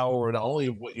the power not only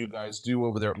of what you guys do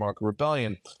over there at Market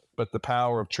Rebellion, but the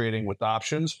power of trading with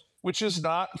options, which is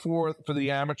not for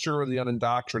the amateur or the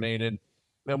unindoctrinated.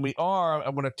 And I'm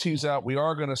going to tease out, we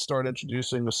are going to start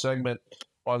introducing a segment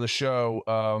on the show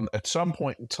at some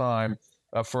point in time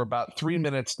for about 3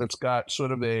 minutes that's got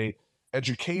sort of a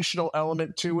educational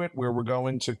element to it, where we're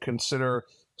going to consider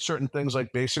certain things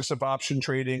like basics of option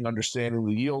trading, understanding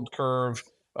the yield curve.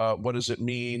 What does it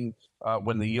mean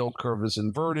when the yield curve is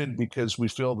inverted? Because we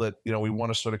feel that, we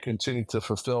want to sort of continue to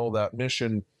fulfill that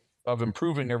mission of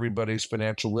improving everybody's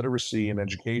financial literacy and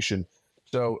education.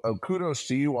 So kudos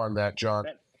to you on that, John.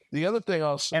 The other thing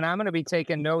and I'm going to be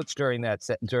taking notes during that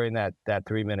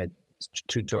 3-minute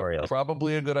tutorial.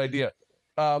 Probably a good idea.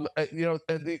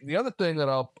 The other thing that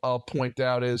I'll point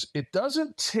out is it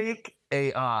doesn't take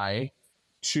AI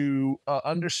to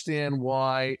understand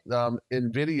why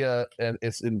NVIDIA and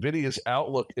NVIDIA's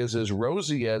outlook is as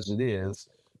rosy as it is,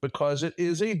 because it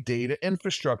is a data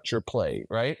infrastructure play,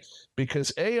 right?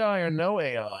 Because AI or no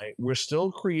AI, we're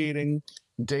still creating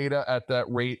data at that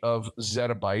rate of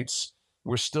zettabytes.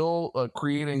 We're still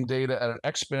creating data at an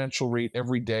exponential rate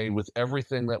every day with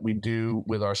everything that we do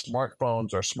with our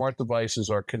smartphones, our smart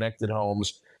devices, our connected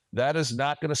homes. That is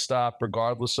not going to stop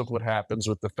regardless of what happens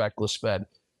with the feckless Fed.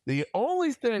 The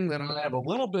only thing that I have a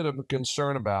little bit of a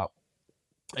concern about,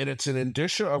 and it's an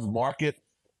indicia of market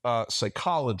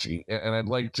psychology, and I'd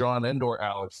like John and/or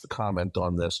Alex to comment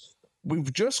on this.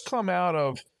 We've just come out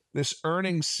of this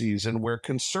earnings season where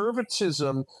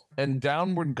conservatism and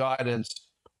downward guidance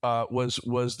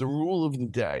was the rule of the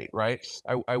day, right?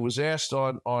 I was asked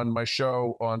on my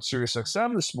show on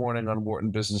SiriusXM this morning on Wharton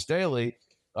Business Daily,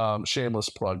 shameless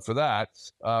plug for that.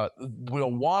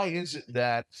 Why is it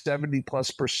that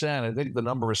 70+%, I think the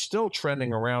number is still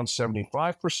trending around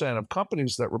 75% of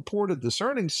companies that reported this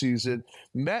earnings season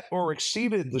met or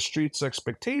exceeded the street's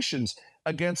expectations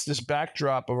against this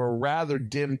backdrop of a rather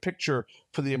dim picture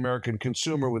for the American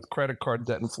consumer with credit card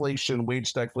debt inflation,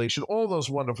 wage stagflation, all those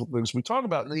wonderful things we talk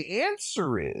about? And the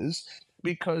answer is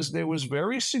because there was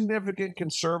very significant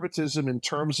conservatism in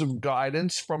terms of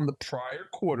guidance from the prior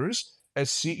quarters as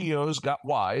CEOs got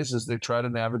wise as they try to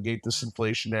navigate this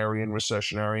inflationary and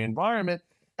recessionary environment.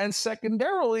 And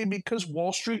secondarily, because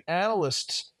Wall Street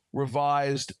analysts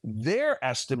revised their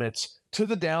estimates to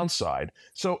the downside.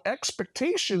 So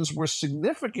expectations were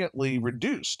significantly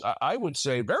reduced. I would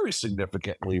say very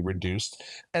significantly reduced.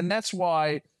 And that's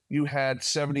why you had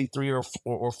 73 or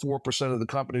 4% of the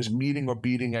companies meeting or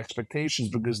beating expectations,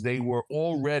 because they were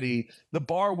already, the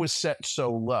bar was set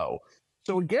so low.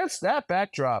 So against that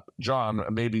backdrop, John,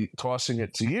 maybe tossing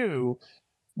it to you,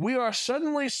 we are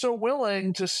suddenly so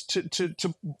willing to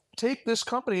take this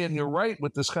company, and you're right,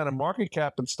 with this kind of market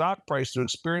cap and stock price, to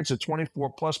experience a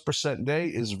 24+% day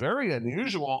is very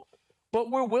unusual.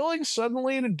 But we're willing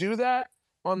suddenly to do that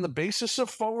on the basis of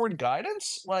forward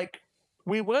guidance. Like,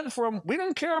 we went from, we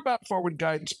don't care about forward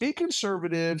guidance, be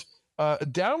conservative,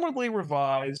 downwardly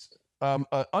revise,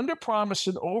 under promise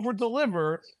and over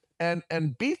deliver,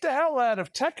 and beat the hell out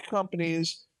of tech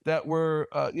companies that were,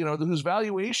 whose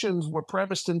valuations were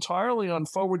premised entirely on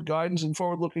forward guidance and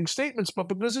forward-looking statements. But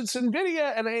because it's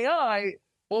NVIDIA and AI,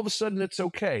 all of a sudden it's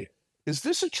okay. Is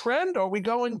this a trend? Are we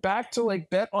going back to like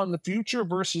bet on the future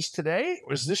versus today?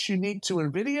 Or is this unique to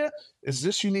NVIDIA? Is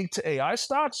this unique to AI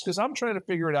stocks? Because I'm trying to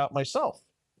figure it out myself.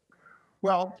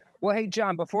 Well, hey,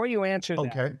 John, before you answer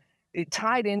that, it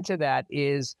tied into that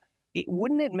is,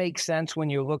 wouldn't it make sense when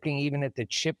you're looking even at the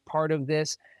chip part of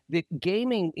this, that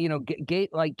gaming,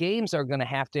 like games are going to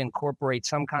have to incorporate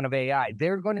some kind of AI.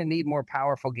 They're going to need more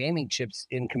powerful gaming chips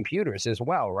in computers as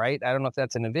well, right? I don't know if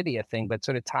that's an NVIDIA thing, but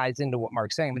sort of ties into what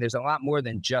Mark's saying. I mean, there's a lot more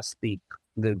than just the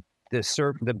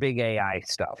big AI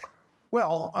stuff.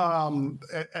 Well,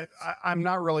 I'm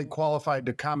not really qualified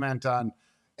to comment on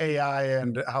AI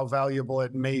and how valuable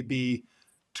it may be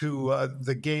to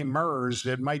the gamers.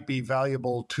 It might be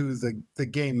valuable to the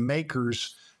game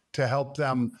makers to help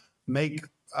them make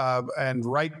and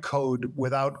write code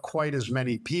without quite as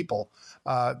many people.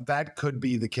 That could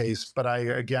be the case, but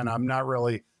I'm not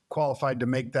really qualified to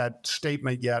make that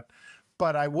statement yet.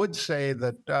 But I would say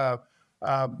that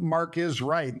Mark is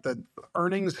right, that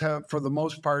earnings have, for the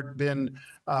most part, been,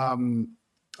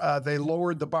 they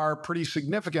lowered the bar pretty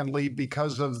significantly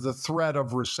because of the threat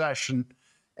of recession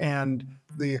and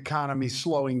the economy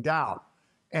slowing down.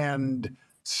 And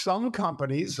some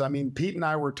companies, I mean, Pete and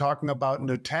I were talking about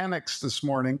Nutanix this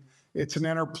morning. It's an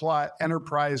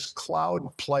enterprise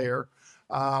cloud player,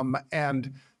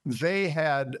 and they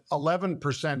had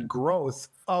 11% growth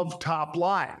of top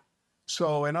line.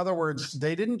 So in other words,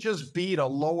 they didn't just beat a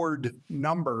lowered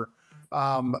number.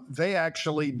 They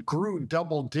actually grew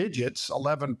double digits,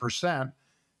 11%,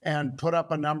 and put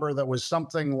up a number that was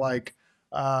something like,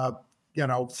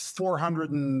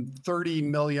 430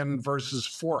 million versus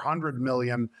 400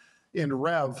 million in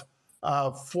rev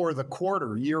for the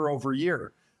quarter, year over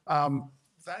year.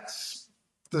 That's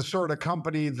the sort of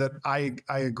company that I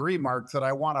agree, Mark, that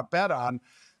I want to bet on.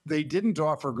 They didn't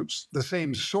offer the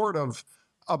same sort of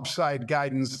upside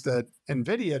guidance that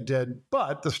NVIDIA did,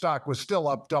 but the stock was still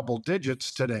up double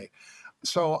digits today.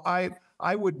 So I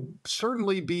would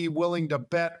certainly be willing to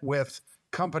bet with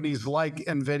companies like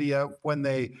NVIDIA when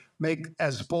they make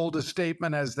as bold a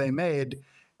statement as they made.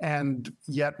 And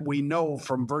yet we know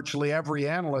from virtually every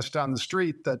analyst on the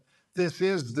street that this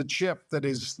is the chip that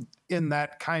is in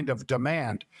that kind of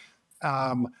demand.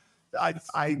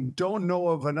 I don't know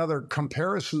of another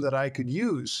comparison that I could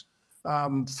use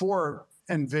for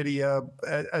NVIDIA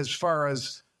as far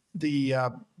as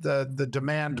the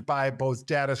demand by both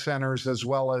data centers as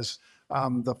well as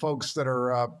the folks that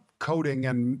are coding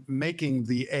and making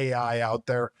the AI out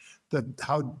there, that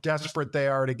how desperate they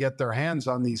are to get their hands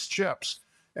on these chips,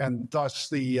 and thus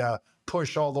the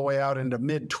push all the way out into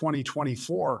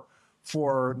mid-2024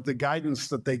 for the guidance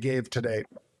that they gave today.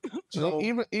 So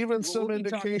even some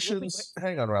indications,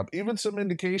 hang on, Rob, even some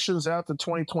indications out to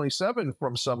 2027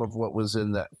 from some of what was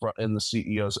in the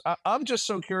CEOs. I'm just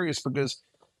so curious because,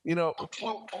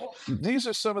 these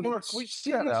are some of the, we've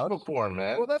seen this before,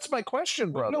 man. Well, that's my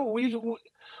question, brother. No,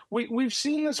 we've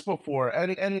seen this before,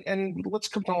 and let's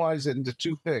compromise it into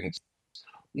two things.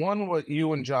 One, what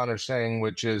you and John are saying,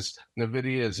 which is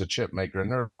NVIDIA is a chip maker,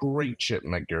 and they're a great chip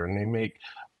maker, and they make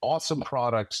awesome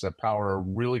products that power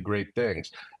really great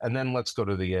things. And then let's go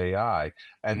to the AI.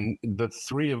 And the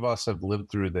three of us have lived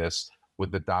through this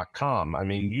with the .com. I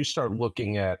mean, you start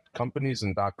looking at companies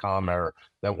in .com era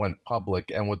that went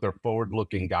public and what their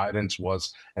forward-looking guidance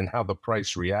was and how the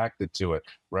price reacted to it,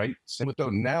 right? So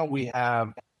now we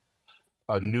have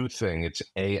a new thing. It's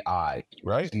AI,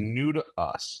 right? It's new to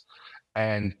us.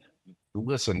 And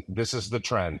listen, this is the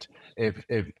trend.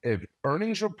 If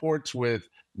earnings reports with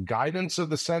guidance of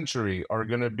the century are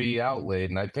going to be outlaid,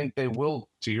 and I think they will,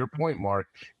 to your point, Mark,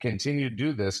 continue to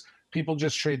do this, people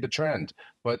just trade the trend.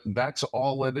 But that's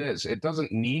all it is. It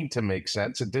doesn't need to make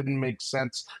sense. It didn't make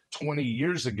sense 20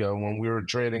 years ago when we were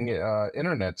trading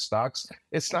internet stocks.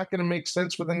 It's not going to make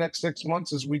sense for the next 6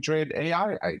 months as we trade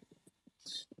AI.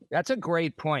 That's a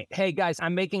great point. Hey, guys,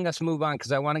 I'm making us move on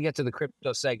because I want to get to the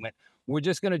crypto segment. We're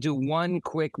just going to do one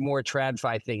quick more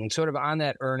TradFi thing, and sort of on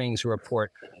that earnings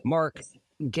report. Mark,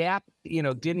 Gap,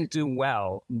 didn't do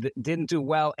well,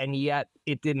 and yet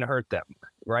it didn't hurt them,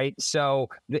 right? So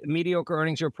the mediocre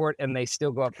earnings report, and they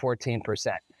still go up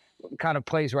 14%. Kind of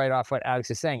plays right off what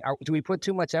Alex is saying. Do we put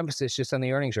too much emphasis just on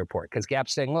the earnings report? Because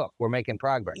Gap's saying, look, we're making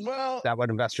progress. Well, is that what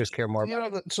investors care more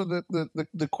about? So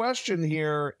the question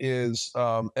here is,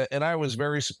 and I was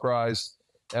very surprised,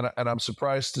 and I'm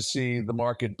surprised to see the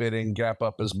market bidding Gap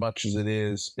up as much as it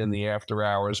is in the after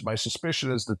hours. My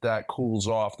suspicion is that cools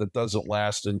off, that doesn't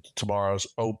last into tomorrow's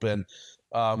open.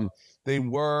 They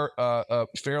were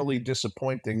fairly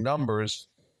disappointing numbers.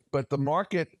 But the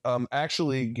market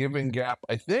actually giving Gap,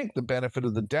 I think, the benefit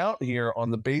of the doubt here on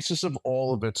the basis of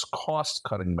all of its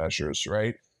cost-cutting measures,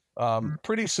 right?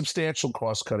 Pretty substantial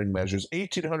cost-cutting measures.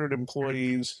 1,800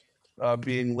 employees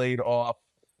being laid off.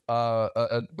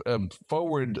 A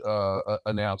forward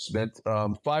announcement.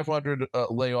 500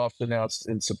 layoffs announced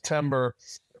in September.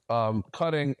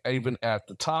 Cutting even at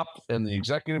the top in the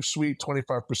executive suite,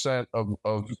 25%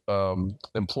 of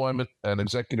employment and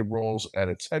executive roles at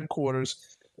its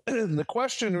headquarters. And the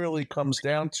question really comes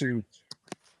down to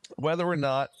whether or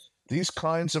not these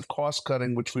kinds of cost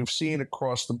cutting, which we've seen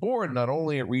across the board, not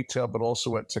only at retail but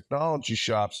also at technology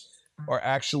shops, are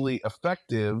actually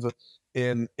effective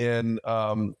in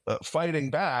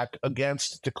fighting back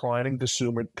against declining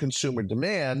consumer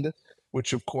demand,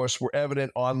 which of course were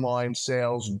evident. Online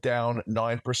sales down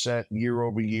 9% year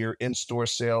over year, in-store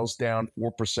sales down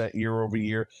 4% year over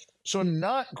year. So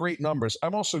not great numbers.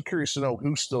 I'm also curious to know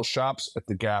who still shops at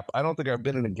the Gap. I don't think I've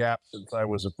been in a Gap since I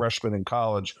was a freshman in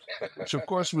college, which of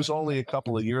course was only a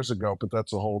couple of years ago, but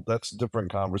that's a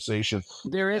different conversation.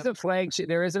 There is a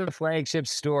flagship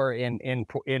store in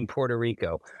Puerto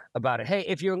Rico about it. Hey,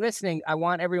 if you're listening, I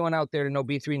want everyone out there to know,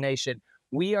 B3 Nation,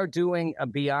 we are doing a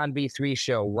Beyond B3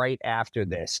 show right after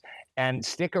this, and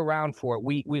stick around for it.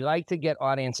 We like to get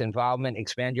audience involvement,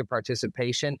 expand your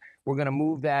participation. We're going to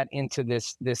move that into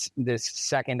this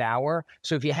second hour.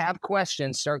 So if you have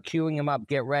questions, start queuing them up.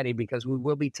 Get ready, because we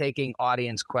will be taking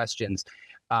audience questions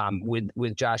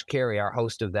with Josh Carey, our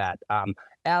host of that.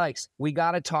 Alex, we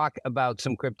got to talk about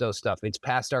some crypto stuff. It's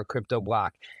past our crypto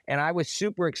block, and I was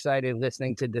super excited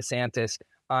listening to DeSantis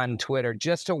on Twitter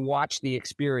just to watch the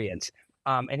experience.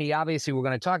 And he obviously, we're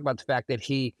going to talk about the fact that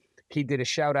he did a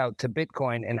shout out to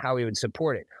Bitcoin and how he would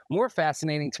support it. More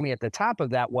fascinating to me at the top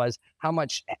of that was how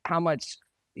much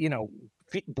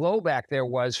blowback there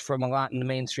was from a lot in the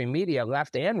mainstream media,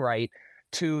 left and right,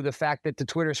 to the fact that the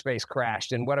Twitter space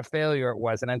crashed and what a failure it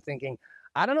was. And I'm thinking,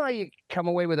 I don't know how you come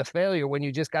away with a failure when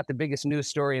you just got the biggest news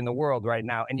story in the world right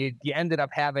now, and you ended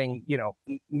up having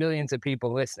millions of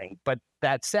people listening. But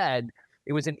that said,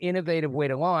 it was an innovative way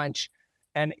to launch.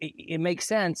 And it makes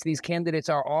sense. These candidates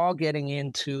are all getting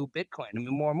into Bitcoin. I mean,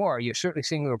 more and more. You're certainly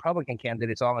seeing the Republican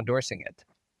candidates all endorsing it.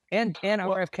 And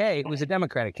RFK, who's a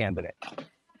Democratic candidate.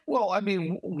 Well, I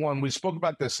mean, we spoke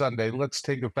about this Sunday. Let's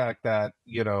take the fact that,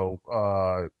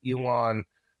 Elon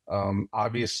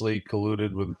obviously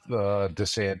colluded with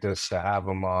DeSantis to have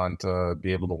him on to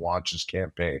be able to launch his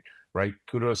campaign, right?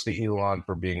 Kudos to Elon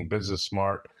for being business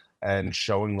smart and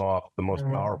showing off the most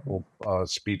powerful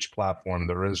speech platform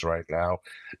there is right now.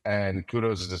 And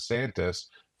kudos to DeSantis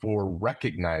for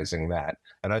recognizing that.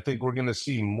 And I think we're going to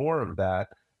see more of that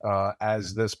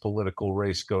as this political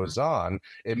race goes on.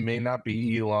 It may not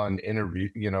be Elon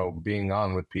being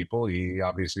on with people. He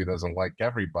obviously doesn't like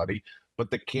everybody,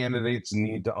 but the candidates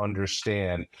need to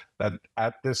understand that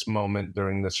at this moment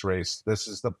during this race, this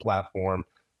is the platform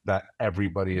that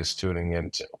everybody is tuning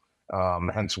into.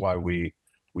 Hence why we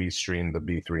stream the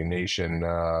B3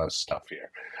 Nation stuff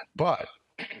here. But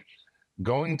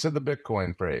going to the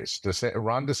Bitcoin phrase,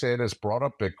 Ron DeSantis brought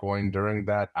up Bitcoin during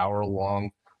that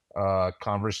hour-long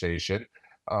conversation,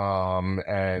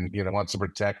 and wants to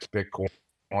protect Bitcoin.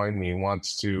 He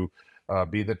wants to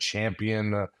be the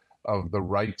champion of the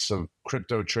rights of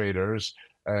crypto traders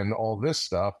and all this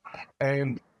stuff.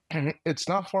 And it's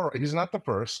not far. He's not the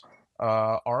first.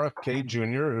 RFK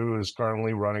Jr., who is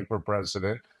currently running for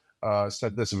president,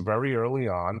 said this very early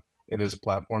on in his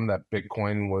platform, that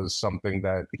Bitcoin was something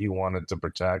that he wanted to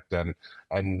protect and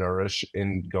nourish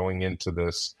in going into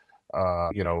this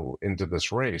into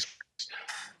this race.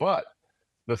 But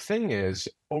the thing is,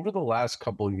 over the last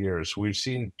couple of years, we've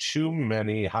seen too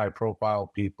many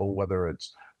high-profile people, whether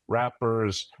it's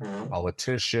rappers,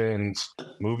 politicians,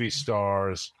 movie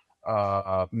stars,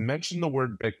 mention the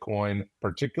word Bitcoin,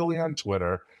 particularly on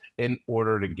Twitter, in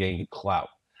order to gain clout.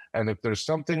 And if there's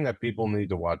something that people need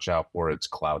to watch out for, it's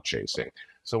clout chasing.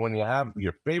 So when you have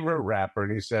your favorite rapper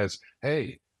and he says,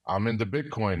 "Hey, I'm into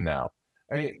Bitcoin now,"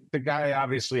 the guy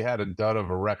obviously had a dud of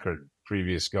a record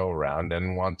previous go around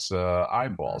and wants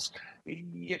eyeballs.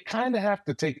 You kind of have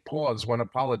to take pause when a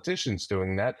politician's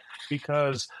doing that,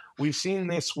 because we've seen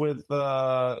this with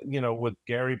with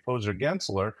Gary Poser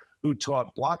Gensler, who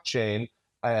taught blockchain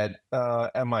at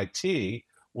MIT,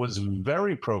 was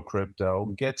very pro crypto,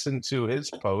 gets into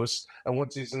his post, and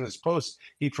once he's in his post,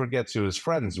 he forgets who his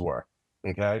friends were.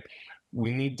 Okay.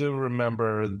 We need to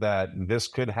remember that this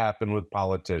could happen with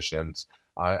politicians.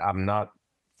 I'm not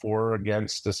for or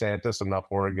against DeSantis. I'm not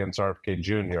for or against RFK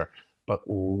Jr., but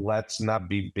let's not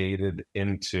be baited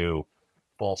into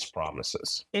false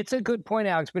promises. It's a good point,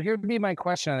 Alex, but here would be my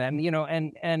question on that.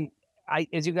 And I,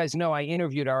 as you guys know, I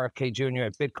interviewed RFK Jr.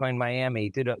 at Bitcoin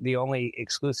Miami, did the only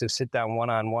exclusive sit-down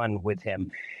one-on-one with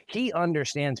him. He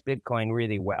understands Bitcoin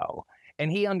really well.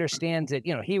 And he understands it,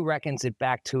 he reckons it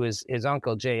back to his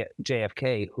uncle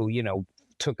JFK, who,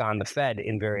 took on the Fed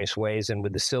in various ways and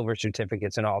with the silver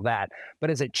certificates and all that,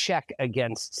 but as a check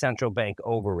against central bank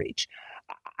overreach.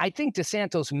 I think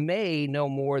DeSantis may know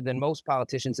more than most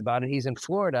politicians about it. He's in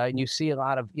Florida, and you see a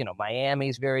lot of,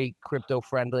 Miami's very crypto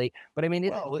friendly. But I mean,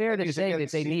 it's fair to say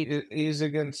that they need. He's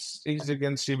against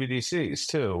CBDCs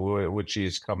too, which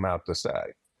he's come out to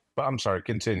say. But I'm sorry,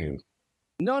 continue.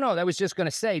 No, I was just going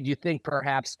to say, do you think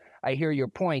perhaps, I hear your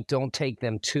point, don't take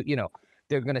them to,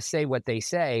 they're going to say what they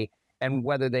say, and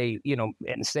whether they,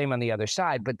 and same on the other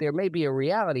side, but there may be a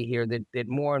reality here that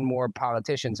more and more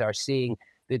politicians are seeing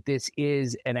that this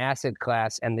is an asset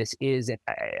class, and this is,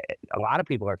 a lot of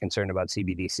people are concerned about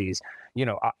CBDCs,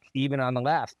 even on the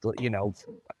left,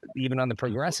 even on the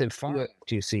progressive far,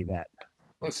 do you see that?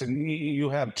 Listen, you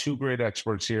have two great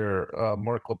experts here,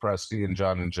 Mark Lepresti and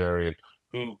John and Jerry,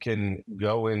 who can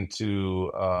go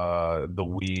into the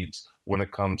weeds when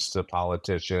it comes to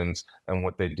politicians and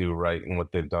what they do right and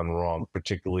what they've done wrong,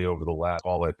 particularly over the last,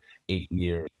 call it, 8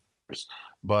 years.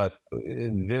 But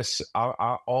this,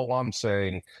 all I'm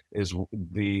saying is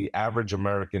the average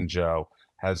American Joe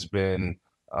has been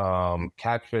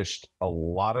catfished a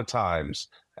lot of times,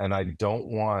 and I don't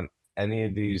want any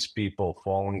of these people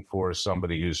falling for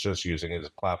somebody who's just using it as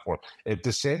a platform. If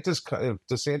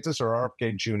DeSantis or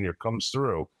RFK Jr. comes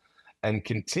through and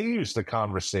continues the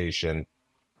conversation,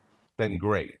 then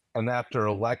great. And after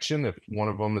election, if one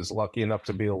of them is lucky enough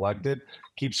to be elected,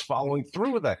 keeps following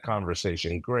through with that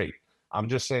conversation, great. I'm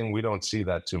just saying we don't see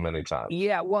that too many times.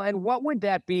 Yeah, well, and what would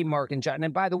that be, Mark and John?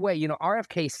 And by the way,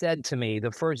 RFK said to me,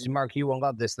 Mark, you will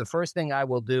love this, the first thing I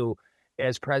will do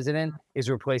as president is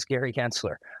replace Gary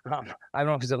Gensler. I don't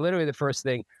know if it's literally the first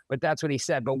thing, but that's what he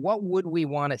said. But what would we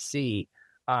want to see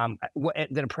that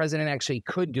a president actually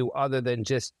could do other than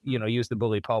just, use the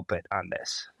bully pulpit on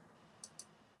this?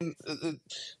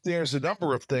 There's a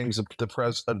number of things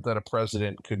that a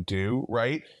president could do,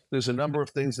 right? There's a number of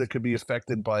things that could be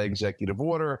affected by executive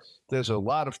order. There's a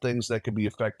lot of things that could be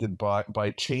affected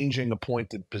by changing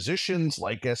appointed positions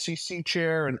like SEC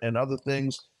chair and other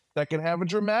things that can have a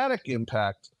dramatic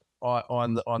impact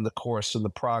on the course and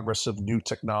the progress of new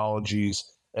technologies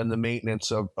and the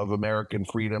maintenance of American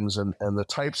freedoms and the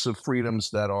types of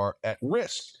freedoms that are at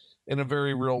risk in a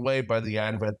very real way by the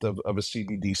advent of a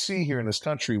CBDC here in this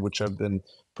country, which I've been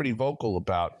pretty vocal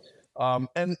about. I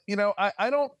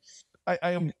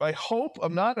hope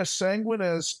I'm not as sanguine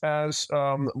as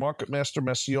Market Master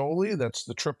Messioli. That's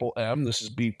the triple M. This is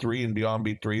B3 and beyond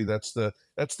B3. That's the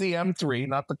M3,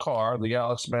 not the car. The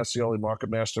Alex Messioli,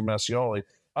 Market Master Messioli.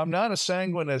 I'm not as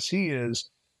sanguine as he is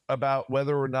about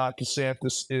whether or not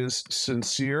DeSantis is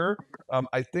sincere.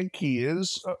 I think he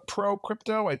is pro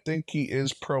crypto. I think he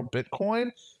is pro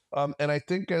Bitcoin, and I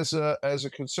think as a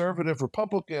conservative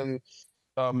Republican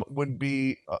would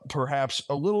be perhaps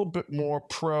a little bit more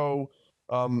pro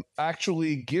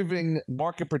actually giving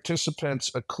market participants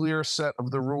a clear set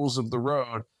of the rules of the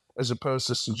road, as opposed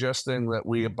to suggesting that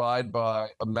we abide by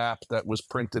a map that was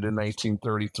printed in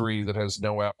 1933 that has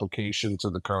no application to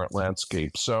the current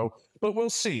landscape. So. But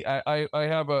we'll see. I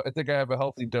think I have a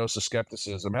healthy dose of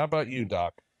skepticism. How about you,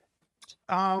 Doc?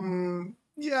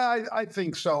 Yeah, I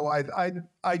think so.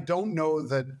 I don't know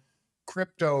that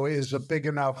crypto is a big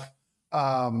enough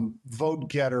vote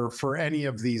getter for any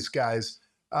of these guys,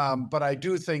 but I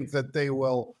do think that they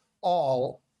will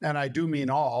all and I do mean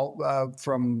all,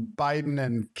 from Biden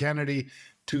and Kennedy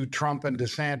to Trump and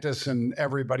DeSantis and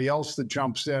everybody else that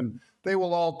jumps in, they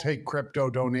will all take crypto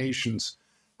donations.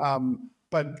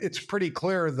 But it's pretty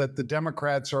clear that the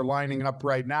Democrats are lining up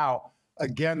right now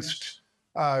against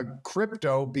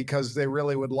crypto because they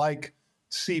really would like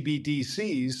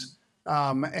CBDCs.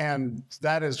 And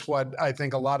that is what I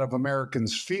think a lot of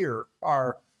Americans fear,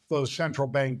 are those central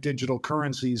bank digital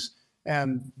currencies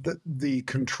and the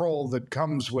control that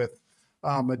comes with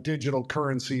a digital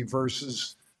currency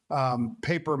versus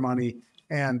paper money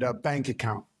and a bank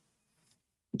account.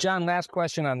 John, last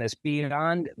question on this.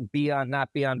 Beyond,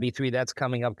 not beyond B3, that's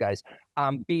coming up, guys.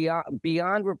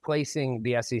 Beyond replacing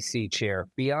the SEC chair,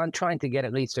 beyond trying to get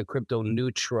at least a crypto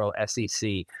neutral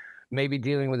SEC, maybe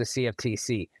dealing with the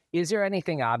CFTC, is there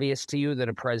anything obvious to you that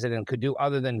a president could do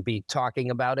other than be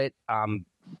talking about it? Obviously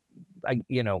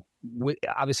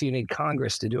you need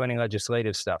Congress to do any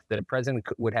legislative stuff, that a president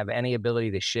would have any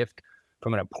ability to shift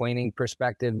from an appointing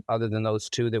perspective other than those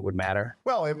two that would matter?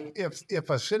 Well, if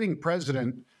a sitting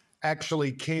president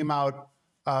actually came out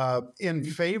in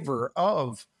favor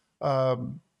of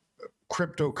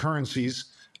cryptocurrencies,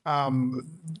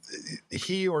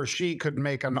 he or she could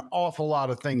make an awful lot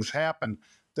of things happen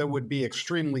that would be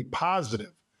extremely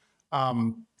positive.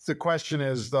 The question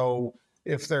is, though,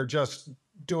 if they're just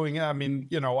doing it,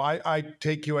 I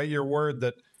take you at your word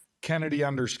that Kennedy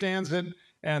understands it,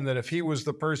 and that if he was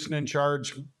the person in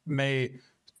charge, may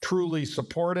truly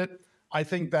support it. I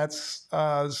think that's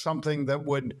something that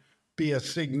would be a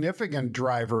significant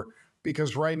driver,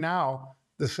 because right now,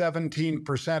 the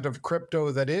 17% of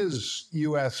crypto that is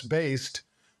U.S. based,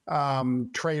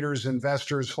 traders,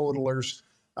 investors, hodlers,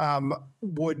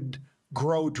 would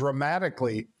grow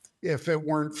dramatically if it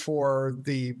weren't for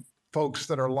the folks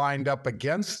that are lined up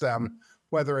against them,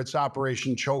 whether it's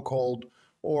Operation Chokehold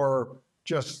or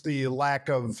just the lack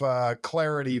of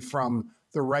clarity from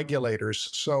the regulators.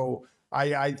 So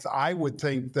I would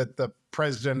think that the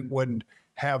president would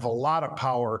have a lot of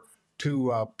power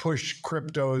to push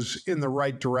cryptos in the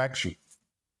right direction.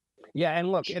 Yeah,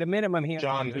 and look, at a minminimum here,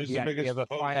 John, who's the biggest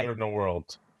poser in the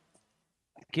world?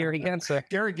 Gary Gensler.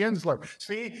 Gary Gensler.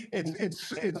 See,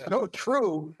 it's so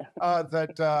true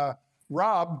that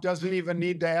Rob doesn't even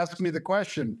need to ask me the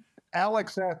question.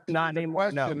 Alex asks the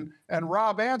question, and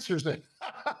Rob answers it.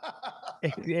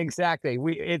 Exactly.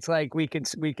 It's like we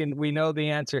know the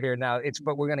answer here now.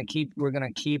 But we're gonna keep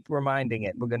reminding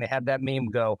it. We're gonna have that meme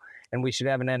go, and we should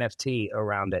have an NFT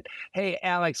around it. Hey,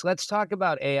 Alex, let's talk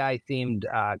about AI themed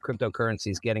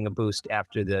cryptocurrencies getting a boost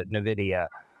after Nvidia's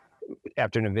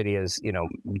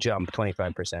jump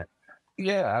 25%.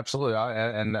 Yeah, absolutely.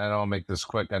 And I'll make this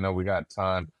quick. I know we got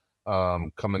time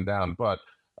coming down, but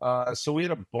so we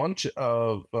had a bunch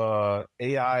of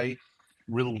AI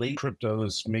related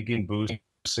cryptos making boost.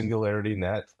 Singularity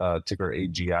Net, ticker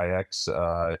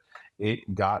AGIX,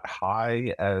 it got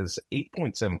high as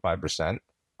 8.75%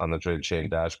 on the trade chain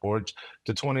dashboards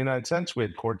to 29 cents. We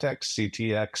had Cortex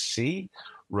CTXC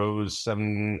rose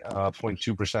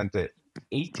 7.2% to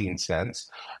 18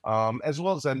 cents, as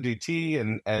well as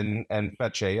MDT and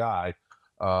Fetch AI,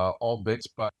 all bits.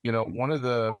 But one of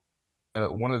the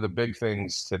big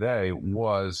things today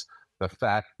was the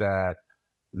fact that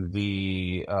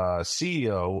the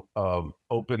CEO of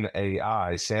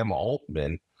OpenAI, Sam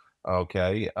Altman,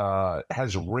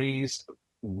 has raised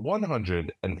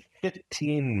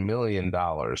 $115 million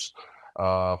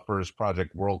for his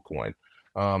project WorldCoin.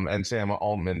 And Sam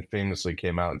Altman famously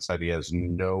came out and said he has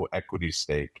no equity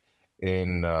stake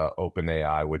in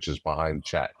OpenAI, which is behind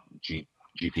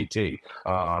ChatGPT,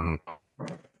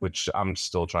 which I'm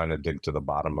still trying to dig to the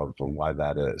bottom of why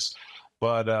that is.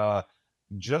 But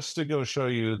just to go show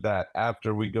you that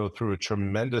after we go through a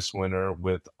tremendous winter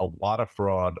with a lot of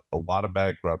fraud, a lot of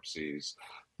bankruptcies,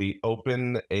 the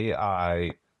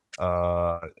OpenAI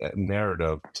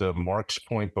narrative, to Mark's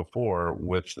point before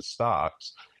with the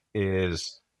stocks,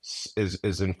 is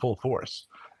in full force.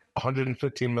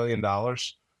 $115 million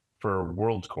for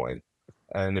WorldCoin.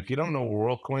 And if you don't know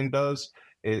what WorldCoin does,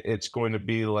 it's going to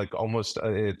be like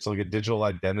it's like a digital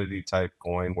identity type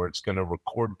coin where it's going to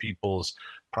record people's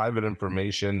private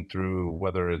information through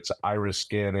whether it's iris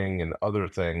scanning and other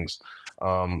things,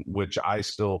 which I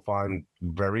still find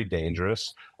very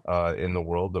dangerous in the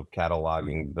world of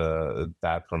cataloging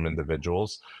that from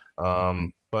individuals.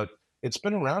 But it's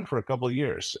been around for a couple of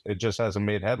years. It just hasn't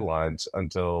made headlines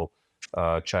until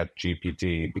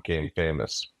ChatGPT became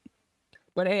famous.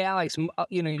 But hey, Alex,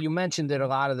 you mentioned that a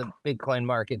lot of the Bitcoin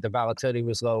market, the volatility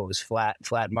was low. It was flat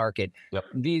market. Yep.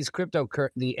 These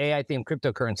the AI themed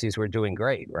cryptocurrencies were doing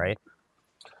great, right?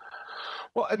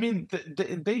 Well, I mean,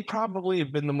 they probably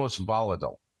have been the most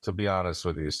volatile. to be honest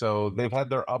with you. So they've had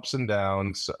their ups and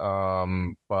downs,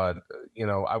 but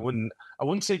I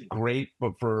wouldn't say great,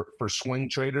 but for swing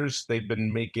traders, they've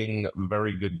been making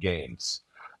very good gains.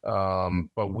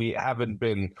 But we haven't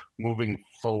been moving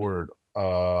forward,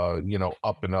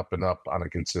 up and up and up on a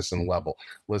consistent level.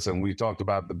 Listen, we talked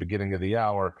about at the beginning of the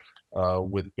hour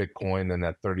with Bitcoin and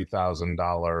that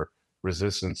 $30,000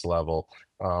 resistance level.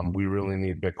 We really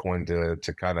need Bitcoin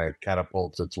to kind of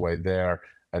catapult its way there,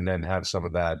 and then have some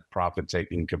of that profit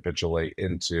taking capitulate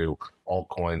into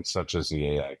altcoins such as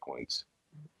the AI coins.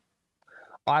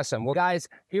 Awesome. Well, guys,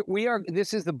 here we are.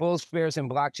 This is the Bulls, Bears, and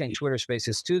Blockchain Twitter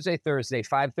Spaces, Tuesday, Thursday,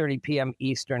 5:30 p.m.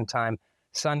 Eastern Time.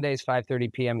 Sundays,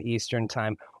 5:30 p.m. Eastern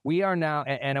Time. We are now,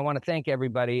 and I want to thank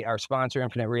everybody, our sponsor,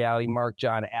 Infinite Reality, Mark,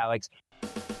 John, Alex.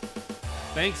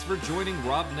 Thanks for joining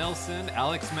Rob Nelson,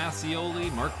 Alex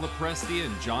Massioli, Mark Lopresti,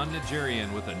 and John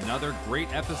Nigerian with another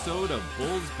great episode of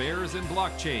Bulls, Bears, and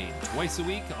Blockchain, twice a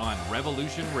week on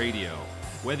Revolution Radio.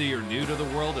 Whether you're new to the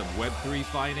world of Web3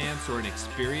 finance or an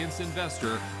experienced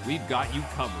investor, we've got you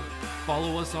covered.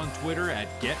 Follow us on Twitter at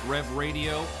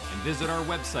GetRevRadio and visit our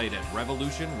website at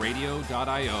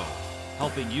revolutionradio.io,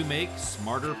 helping you make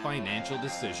smarter financial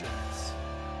decisions.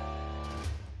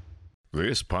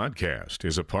 This podcast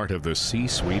is a part of the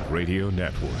C-Suite Radio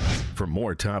Network. For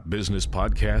more top business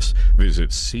podcasts,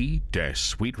 visit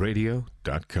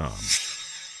c-suiteradio.com.